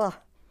 Ugh.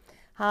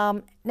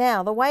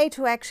 Now, the way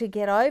to actually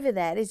get over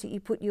that is that you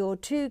put your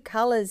two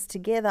colours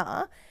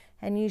together,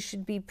 and you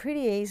should be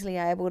pretty easily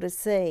able to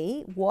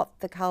see what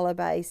the colour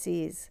base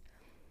is.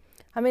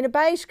 I mean, a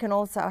beige can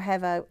also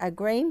have a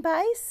green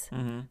base,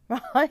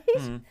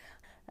 right?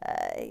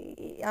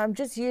 I'm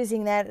just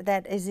using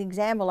that as an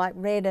example, like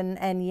red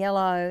and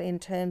yellow in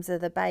terms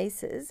of the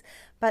bases.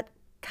 But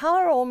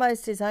colour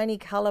almost is only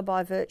colour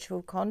by virtue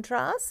of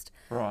contrast.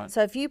 Right.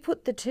 So if you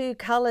put the two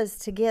colours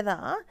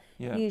together,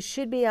 you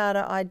should be able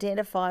to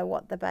identify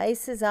what the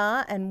bases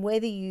are and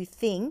whether you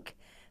think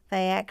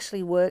they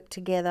actually work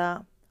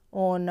together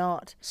or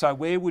not. So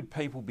where would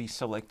people be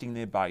selecting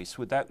their base?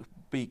 Would that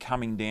be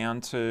coming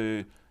down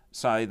to,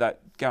 say,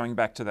 that going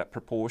back to that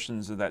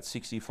proportions of that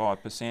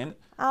 65%,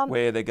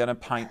 where they're going to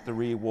paint the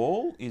rear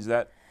wall? Is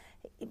that...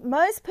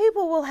 Most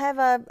people will have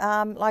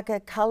like a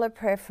colour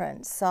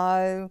preference.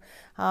 So,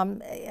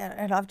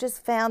 and I've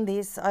just found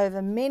this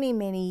over many,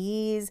 many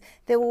years.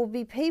 There will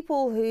be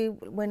people who,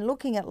 when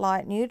looking at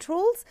light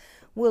neutrals,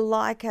 will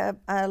like a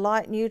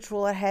light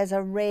neutral that has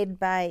a red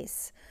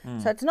base.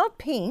 So it's not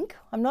pink.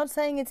 I'm not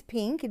saying it's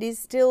pink. It is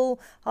still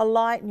a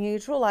light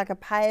neutral, like a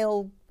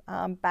pale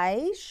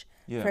beige,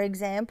 for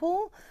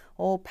example,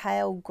 or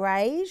pale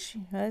greyish.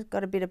 You know, it's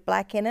got a bit of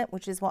black in it,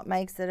 which is what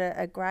makes it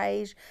a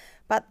greyish.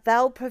 But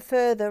they'll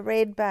prefer the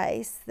red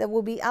base. There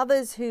will be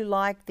others who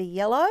like the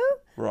yellow.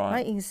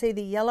 Right. You can see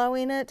the yellow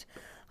in it.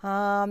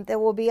 There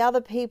will be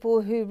other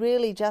people who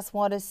really just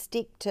want to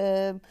stick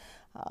to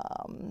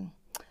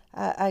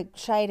a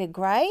shade of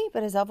grey.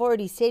 But as I've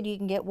already said, you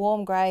can get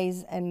warm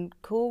greys and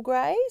cool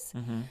greys.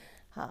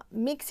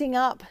 Mixing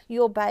up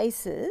your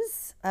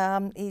bases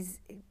is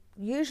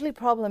usually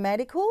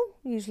problematical,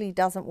 usually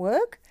doesn't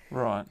work.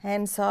 Right.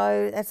 And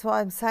so that's why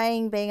I'm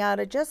saying being able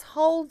to just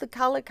hold the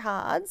colour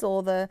cards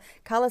or the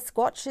colour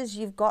swatches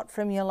you've got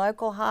from your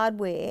local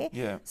hardware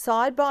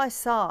side by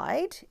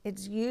side,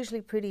 it's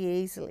usually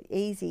pretty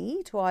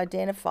easy to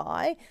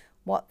identify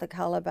what the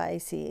colour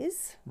base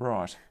is.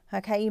 Right.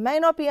 Okay, you may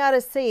not be able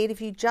to see it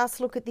if you just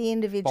look at the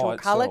individual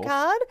colour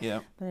card,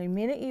 but the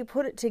minute you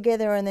put it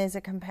together and there's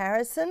a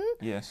comparison,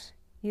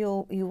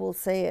 you will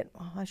see it.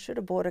 Oh, I should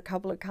have bought a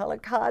couple of colour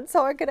cards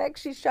so I could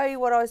actually show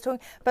you what I was talking.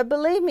 But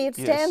believe me, it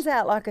stands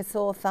out like a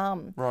sore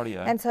thumb.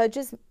 Rightio. And so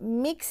just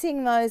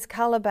mixing those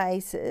colour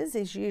bases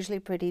is usually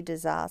pretty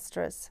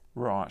disastrous.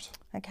 Right.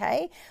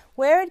 Okay.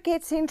 Where it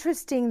gets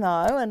interesting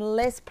though and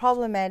less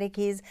problematic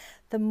is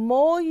the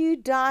more you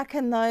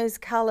darken those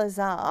colours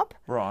up,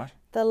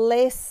 the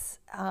less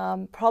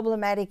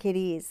problematic it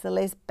is, the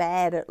less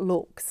bad it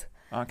looks.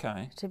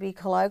 Okay. To be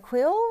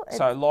colloquial.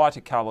 So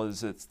lighter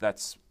colours,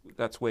 that's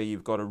where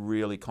you've got to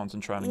really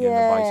concentrate on getting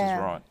the bases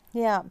right.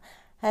 Yeah.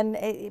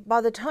 And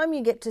by the time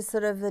you get to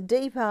sort of the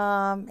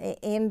deeper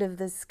end of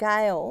the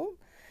scale,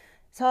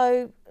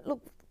 so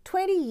look,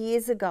 20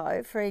 years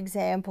ago, for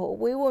example,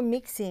 we were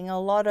mixing a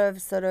lot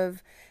of sort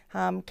of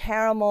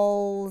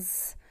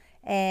caramels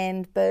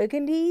and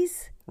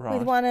burgundies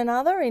with one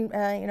another, in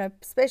you know,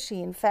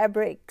 especially in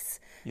fabrics.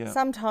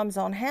 Sometimes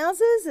on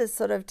houses, there's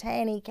sort of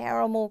tanny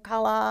caramel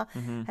colour,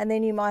 and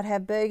then you might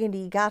have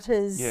burgundy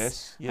gutters.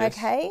 Yes.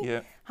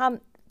 Okay.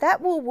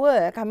 That will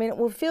work. I mean, it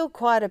will feel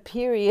quite a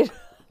period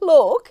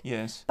look.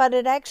 Yes. But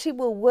it actually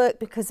will work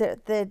because it's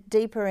at the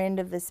deeper end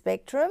of the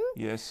spectrum.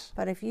 Yes.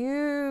 But if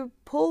you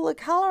pull the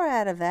colour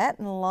out of that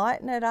and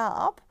lighten it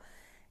up,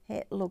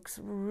 it looks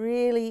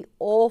really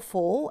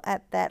awful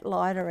at that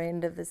lighter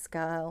end of the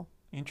scale.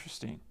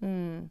 Interesting.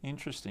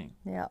 Interesting.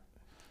 Yeah.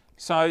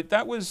 So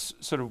that was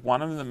sort of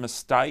one of the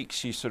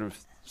mistakes you sort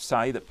of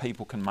say that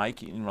people can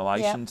make in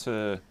relation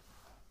to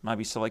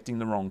maybe selecting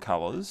the wrong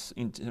colours,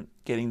 into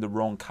getting the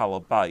wrong colour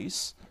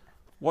base.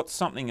 What's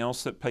something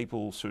else that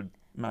people should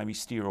maybe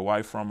steer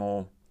away from?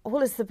 Or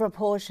well, it's the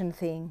proportion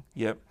thing.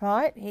 Yep.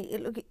 Right?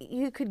 Look,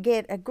 you could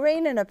get a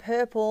green and a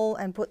purple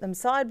and put them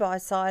side by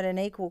side in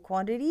equal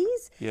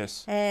quantities.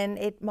 Yes. And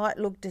it might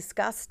look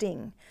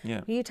disgusting.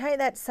 Yeah. You take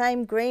that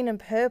same green and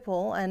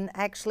purple and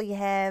actually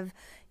have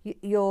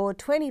your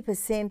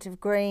 20% of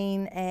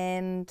green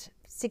and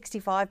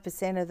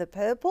 65% of the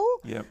purple,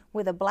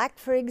 with a black,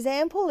 for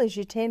example, as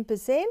your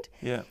 10%,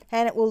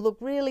 and it will look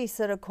really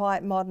sort of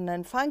quite modern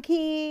and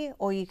funky.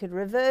 Or you could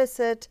reverse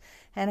it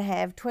and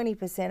have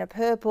 20% of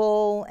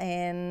purple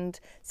and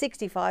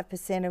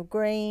 65% of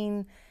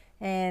green,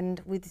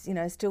 and with, you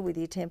know, still with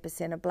your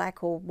 10% of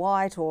black or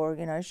white or,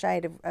 you know,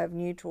 shade of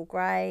neutral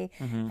grey,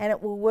 and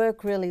it will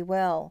work really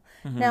well.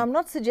 Now, I'm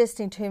not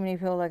suggesting too many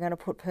people are going to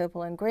put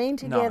purple and green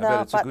together. No,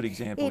 but it's a good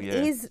example,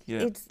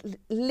 It's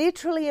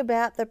literally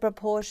about the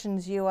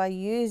proportions you are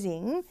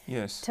using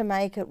to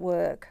make it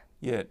work.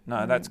 Yeah,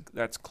 no,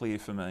 that's clear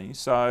for me.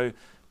 So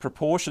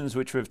proportions,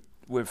 which we've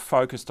we've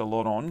focused a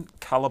lot on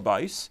colour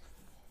base.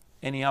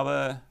 Any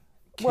other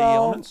key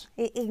Well, elements?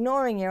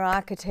 ignoring your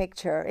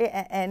architecture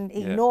and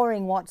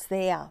ignoring what's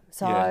there.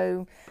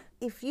 So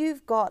if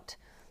you've got,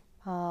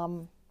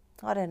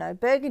 I don't know,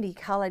 burgundy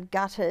coloured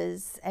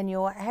gutters and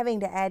you're having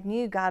to add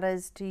new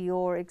gutters to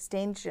your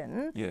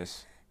extension,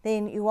 Yes.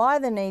 then you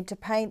either need to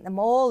paint them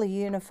all a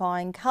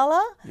unifying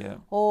colour, Yeah.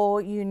 or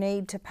you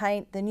need to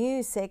paint the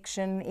new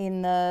section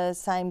in the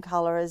same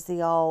colour as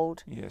the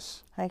old.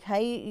 Yes.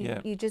 Okay,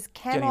 you just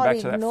cannot Getting back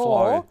to that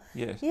ignore. flow.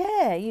 Yes.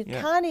 Yeah, you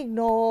can't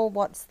ignore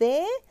what's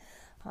there.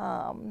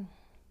 And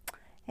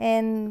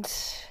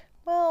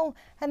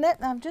that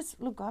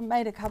I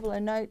made a couple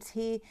of notes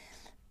here.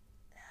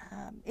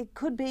 It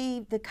could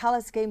be the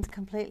colour scheme's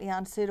completely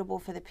unsuitable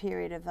for the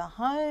period of the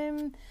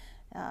home.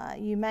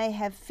 You may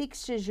have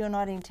fixtures you're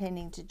not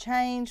intending to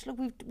change. Look,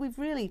 we've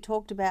really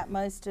talked about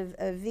most of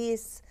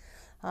this.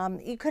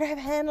 You could have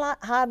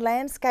hard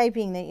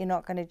landscaping that you're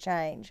not going to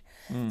change.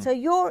 So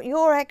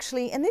you're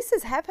actually, and this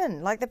has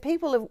happened, like the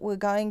people were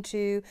going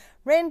to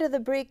render the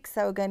bricks,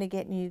 they were going to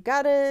get new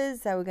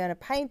gutters, they were going to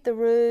paint the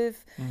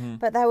roof,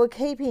 but they were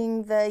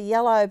keeping the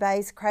yellow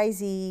base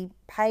crazy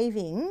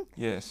paving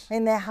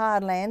in their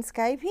hard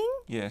landscaping.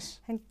 Yes.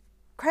 And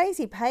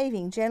crazy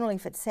paving, generally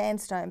if it's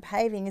sandstone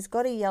paving, has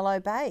got a yellow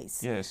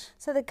base. Yes.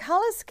 So the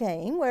colour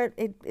scheme, where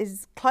it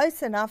is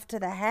close enough to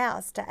the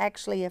house to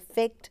actually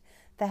affect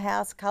the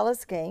house colour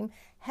scheme,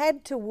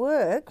 had to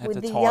work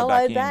with the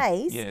yellow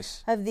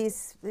base of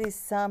this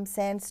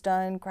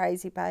sandstone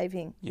crazy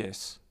paving.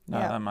 Yes. No,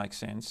 that makes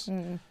sense.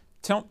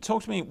 Talk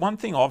to me. One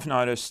thing I've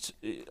noticed,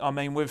 I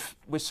mean, we've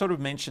sort of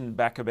mentioned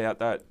back about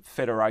that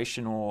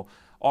federation, or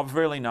I've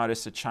really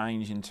noticed a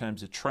change in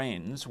terms of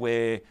trends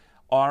where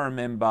I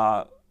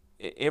remember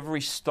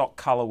every stock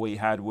colour we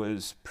had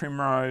was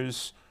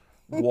primrose,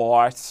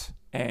 white,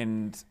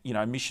 and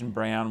mission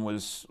brown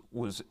was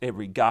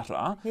every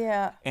gutter.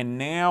 Yeah. And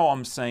now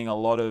I'm seeing a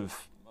lot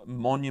of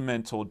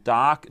monument or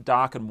dark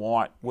and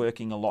white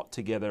working a lot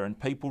together, and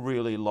people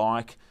really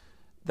like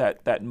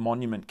that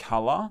monument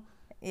colour.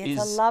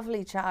 It's a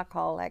lovely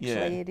charcoal,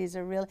 actually. It is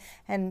a real,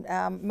 and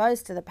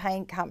most of the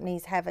paint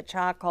companies have a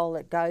charcoal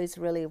that goes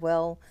really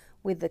well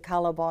with the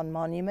Colorbond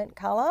monument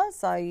colour,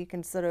 so you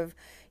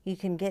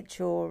can get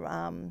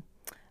your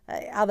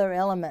other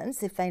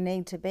elements, if they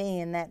need to be,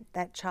 in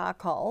that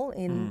charcoal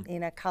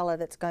in a colour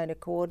that's going to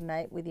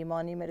coordinate with your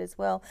monument as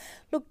well.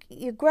 Look,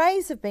 your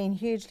greys have been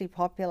hugely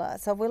popular.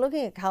 So if we're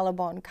looking at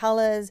Colorbond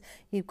colours,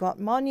 you've got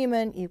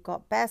monument, you've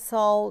got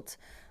basalt,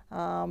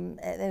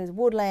 there's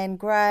woodland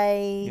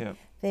grey,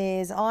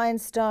 there's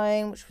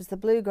ironstone, which was the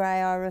blue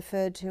grey I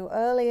referred to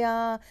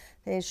earlier,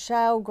 there's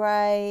shale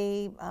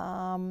grey,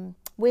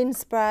 wind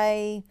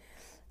spray.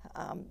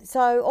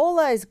 So all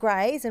those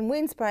greys, and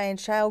wind spray and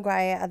shale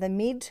grey are the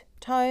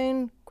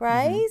mid-tone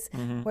greys,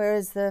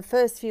 whereas the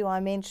first few I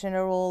mentioned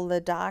are all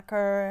the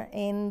darker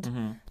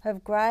end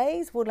of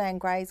greys.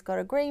 Woodland grey's got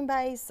a green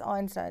base,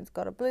 ironstone's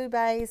got a blue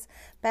base,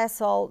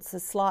 basalt's a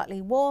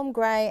slightly warm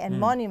grey, and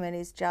monument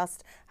is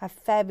just a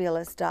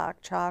fabulous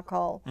dark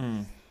charcoal.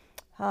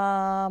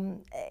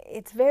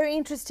 It's very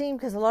interesting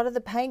because a lot of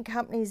the paint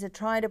companies are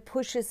trying to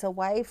push us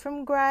away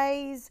from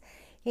greys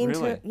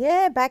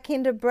back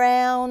into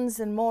browns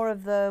and more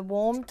of the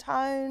warm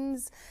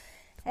tones.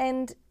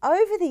 And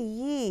over the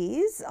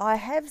years, I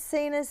have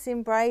seen us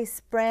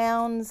embrace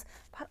browns,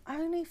 but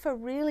only for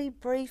really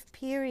brief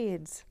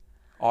periods.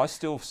 I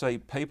still see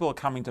people are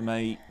coming to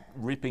me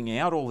ripping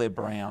out all their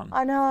brown.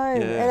 I know.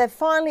 Yeah. They've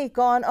finally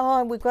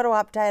gone, we've got to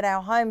update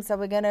our home, so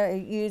we're going to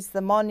use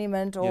the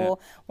monument or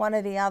one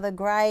of the other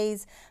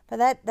greys.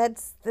 But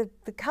that's the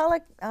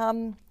colour.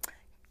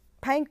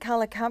 Paint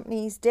colour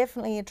companies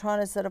definitely are trying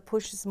to sort of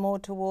push us more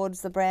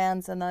towards the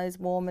browns and those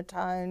warmer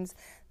tones,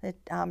 the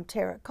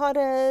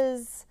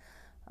terracottas.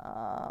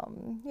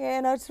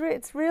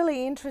 It's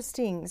really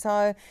interesting.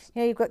 So,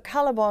 you've got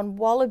Colorbond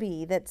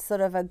Wallaby that's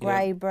sort of a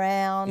grey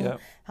brown.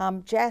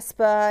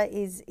 Jasper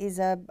is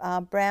a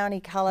browny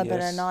colour,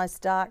 but a nice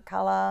dark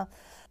colour.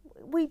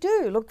 We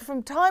do. Look,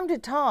 from time to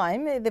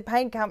time, the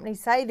paint companies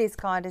say this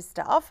kind of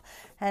stuff,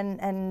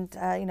 and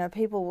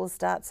people will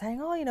start saying,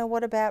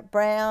 what about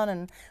brown?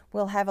 And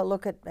we'll have a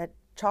look at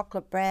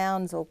chocolate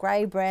browns or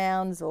grey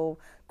browns or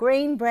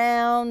green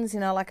browns,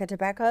 like a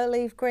tobacco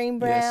leaf green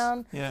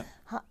brown. Yes.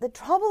 The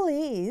trouble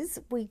is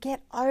we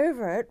get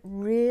over it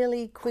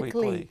really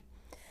quickly.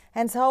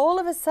 And so all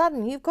of a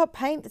sudden you've got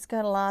paint that's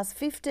going to last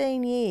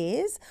 15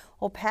 years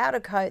or powder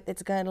coat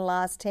that's going to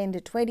last 10 to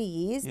 20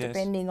 years,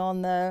 depending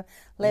on the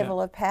level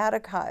of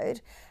powder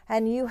coat,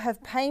 and you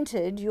have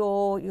painted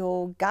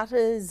your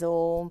gutters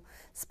or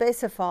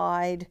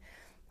specified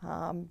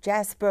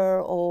Jasper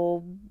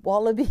or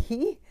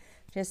Wallaby,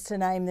 just to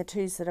name the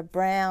two sort of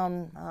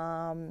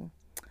brown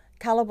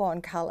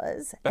Colorbond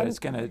colours. But it's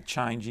going to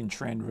change in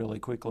trend really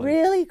quickly.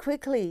 Really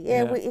quickly,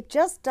 it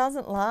just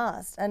doesn't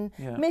last. And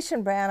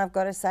Mission Brown, I've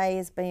got to say,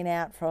 has been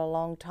out for a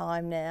long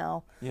time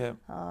now.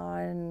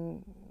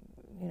 And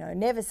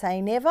never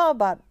say never,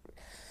 but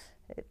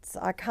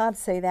I can't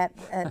see that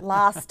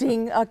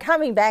lasting,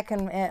 coming back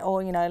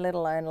or let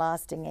alone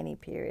lasting any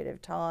period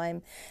of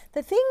time.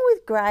 The thing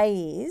with grey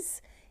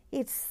is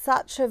it's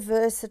such a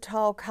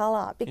versatile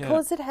colour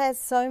because it has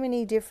so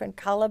many different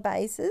colour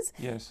bases.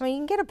 Yes. I mean, you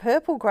can get a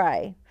purple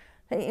grey,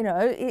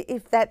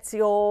 if that's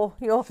your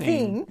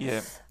thing.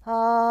 Yeah.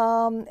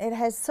 It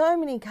has so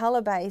many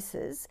colour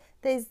bases.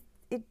 There's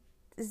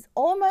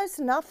almost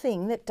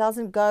nothing that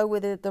doesn't go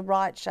with the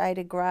right shade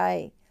of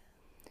grey.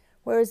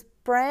 Whereas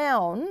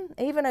brown,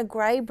 even a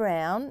grey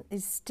brown,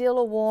 is still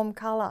a warm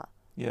colour.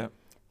 Yeah.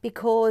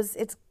 Because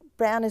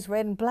brown is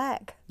red and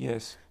black.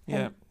 Yes.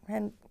 Yeah.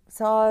 And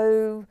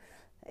so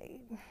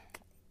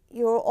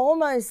you're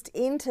almost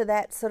into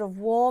that sort of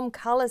warm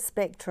colour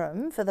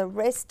spectrum for the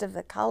rest of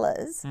the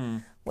colours,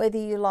 whether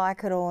you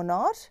like it or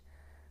not.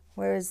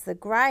 Whereas the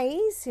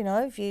greys,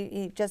 if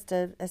you just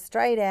a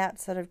straight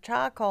out sort of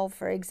charcoal,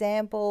 for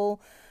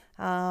example,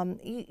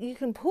 you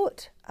can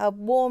put a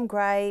warm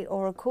grey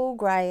or a cool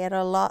grey at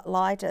a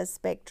lighter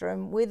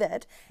spectrum with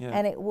it,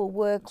 and it will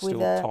work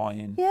with a tie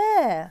in.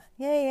 Yeah.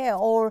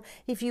 Or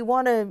if you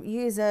want to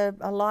use a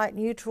light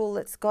neutral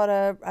that's got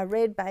a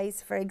red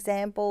base, for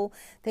example,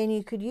 then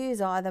you could use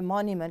either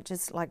Monument,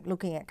 just like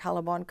looking at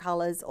Colorbond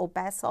colours, or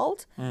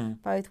Basalt.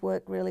 Both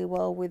work really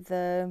well with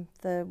the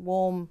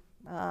warm,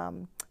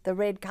 the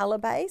red colour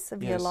base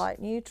of your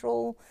light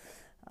neutral.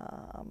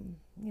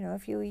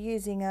 If you were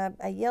using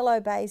a yellow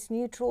base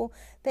neutral,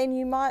 then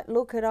you might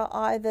look at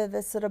either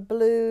the sort of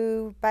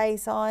blue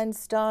base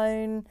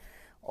ironstone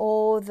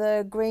or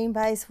the green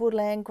base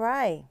woodland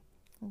grey.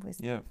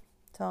 Yeah.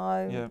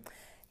 So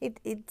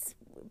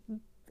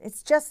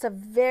it's just a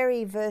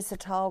very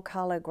versatile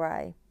colour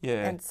grey.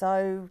 Yeah. And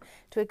so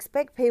to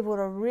expect people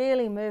to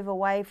really move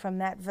away from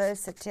that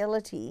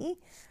versatility,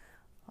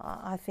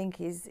 I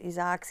think is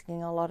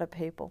asking a lot of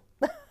people.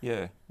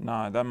 Yeah.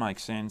 No, that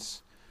makes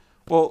sense.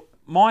 Well,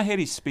 my head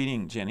is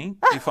spinning, Jenny,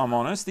 if I'm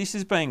honest. This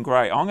has been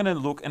great. I'm going to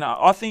look, and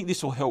I think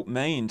this will help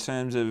me in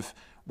terms of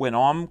when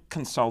I'm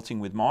consulting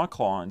with my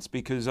clients,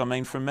 because, I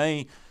mean, for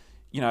me,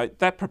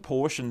 that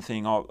proportion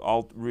thing,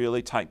 I'll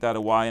really take that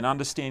away, and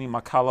understanding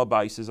my colour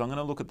bases, I'm going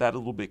to look at that a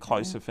little bit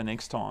closer for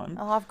next time.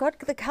 Oh, I've got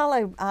the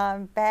colour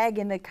bag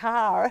in the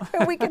car.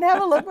 We can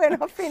have a look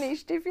when I've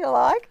finished, if you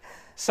like.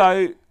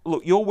 So,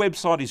 look, your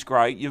website is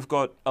great. You've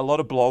got a lot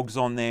of blogs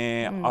on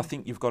there. I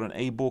think you've got an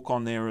ebook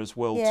on there as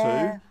well too.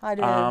 Yeah, I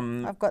do.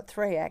 I've got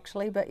 3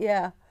 actually, but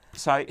yeah.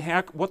 So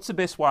what's the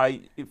best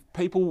way, if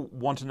people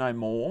want to know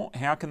more,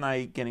 how can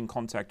they get in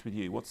contact with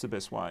you? What's the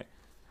best way?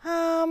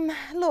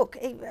 Look,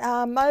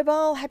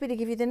 mobile, happy to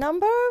give you the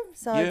number.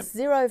 So it's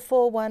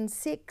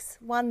 0416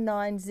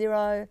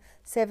 190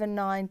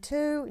 792.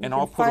 You and can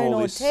I'll put phone all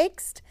or this.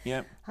 text.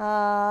 Yep.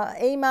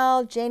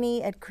 Email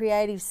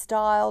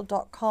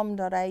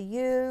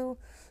jenny@creativestyle.com.au.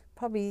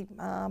 Probably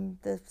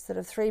the sort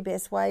of 3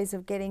 best ways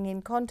of getting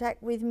in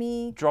contact with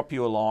me. Drop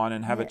you a line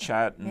and have a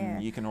chat,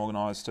 and you can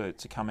organise to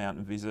come out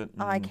and visit.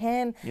 I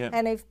can. Yep.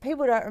 And if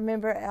people don't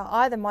remember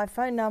either my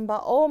phone number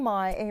or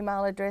my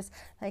email address,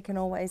 they can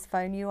always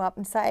phone you up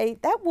and say,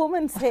 that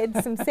woman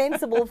said some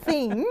sensible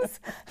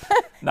things.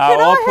 No, Can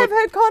I have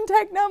her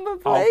contact number,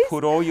 please? I'll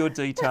put all your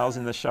details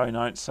in the show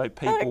notes so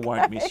people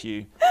won't miss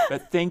you.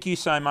 But thank you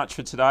so much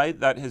for today.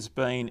 That has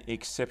been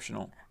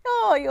exceptional.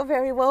 Oh, you're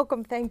very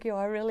welcome. Thank you.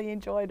 I really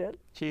enjoyed it.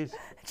 Cheers.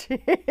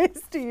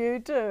 Cheers to you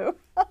too.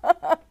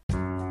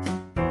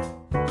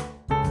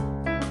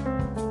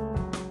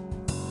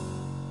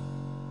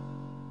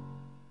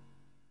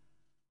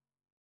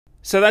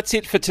 So that's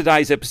it for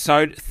today's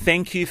episode.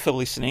 Thank you for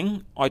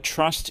listening. I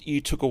trust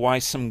you took away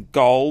some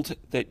gold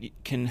that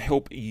can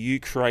help you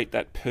create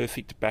that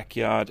perfect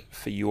backyard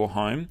for your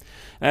home.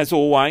 And as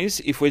always,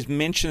 if we've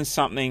mentioned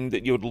something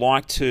that you would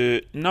like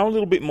to know a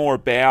little bit more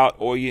about,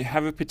 or you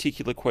have a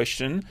particular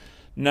question,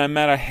 no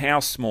matter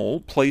how small,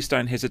 please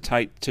don't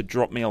hesitate to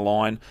drop me a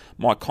line.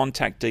 My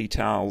contact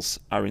details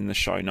are in the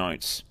show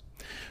notes.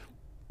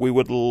 We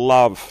would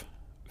love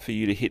for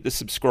you to hit the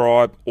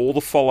subscribe or the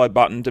follow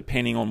button,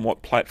 depending on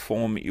what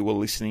platform you were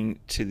listening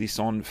to this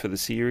on for the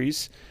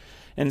series.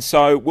 And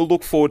so we'll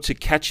look forward to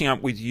catching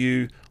up with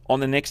you on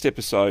the next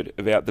episode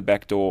of Out the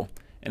Back Door.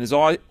 And as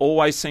I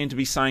always seem to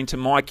be saying to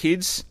my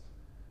kids,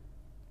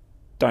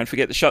 don't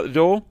forget to shut the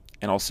door,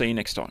 and I'll see you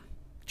next time.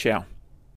 Ciao.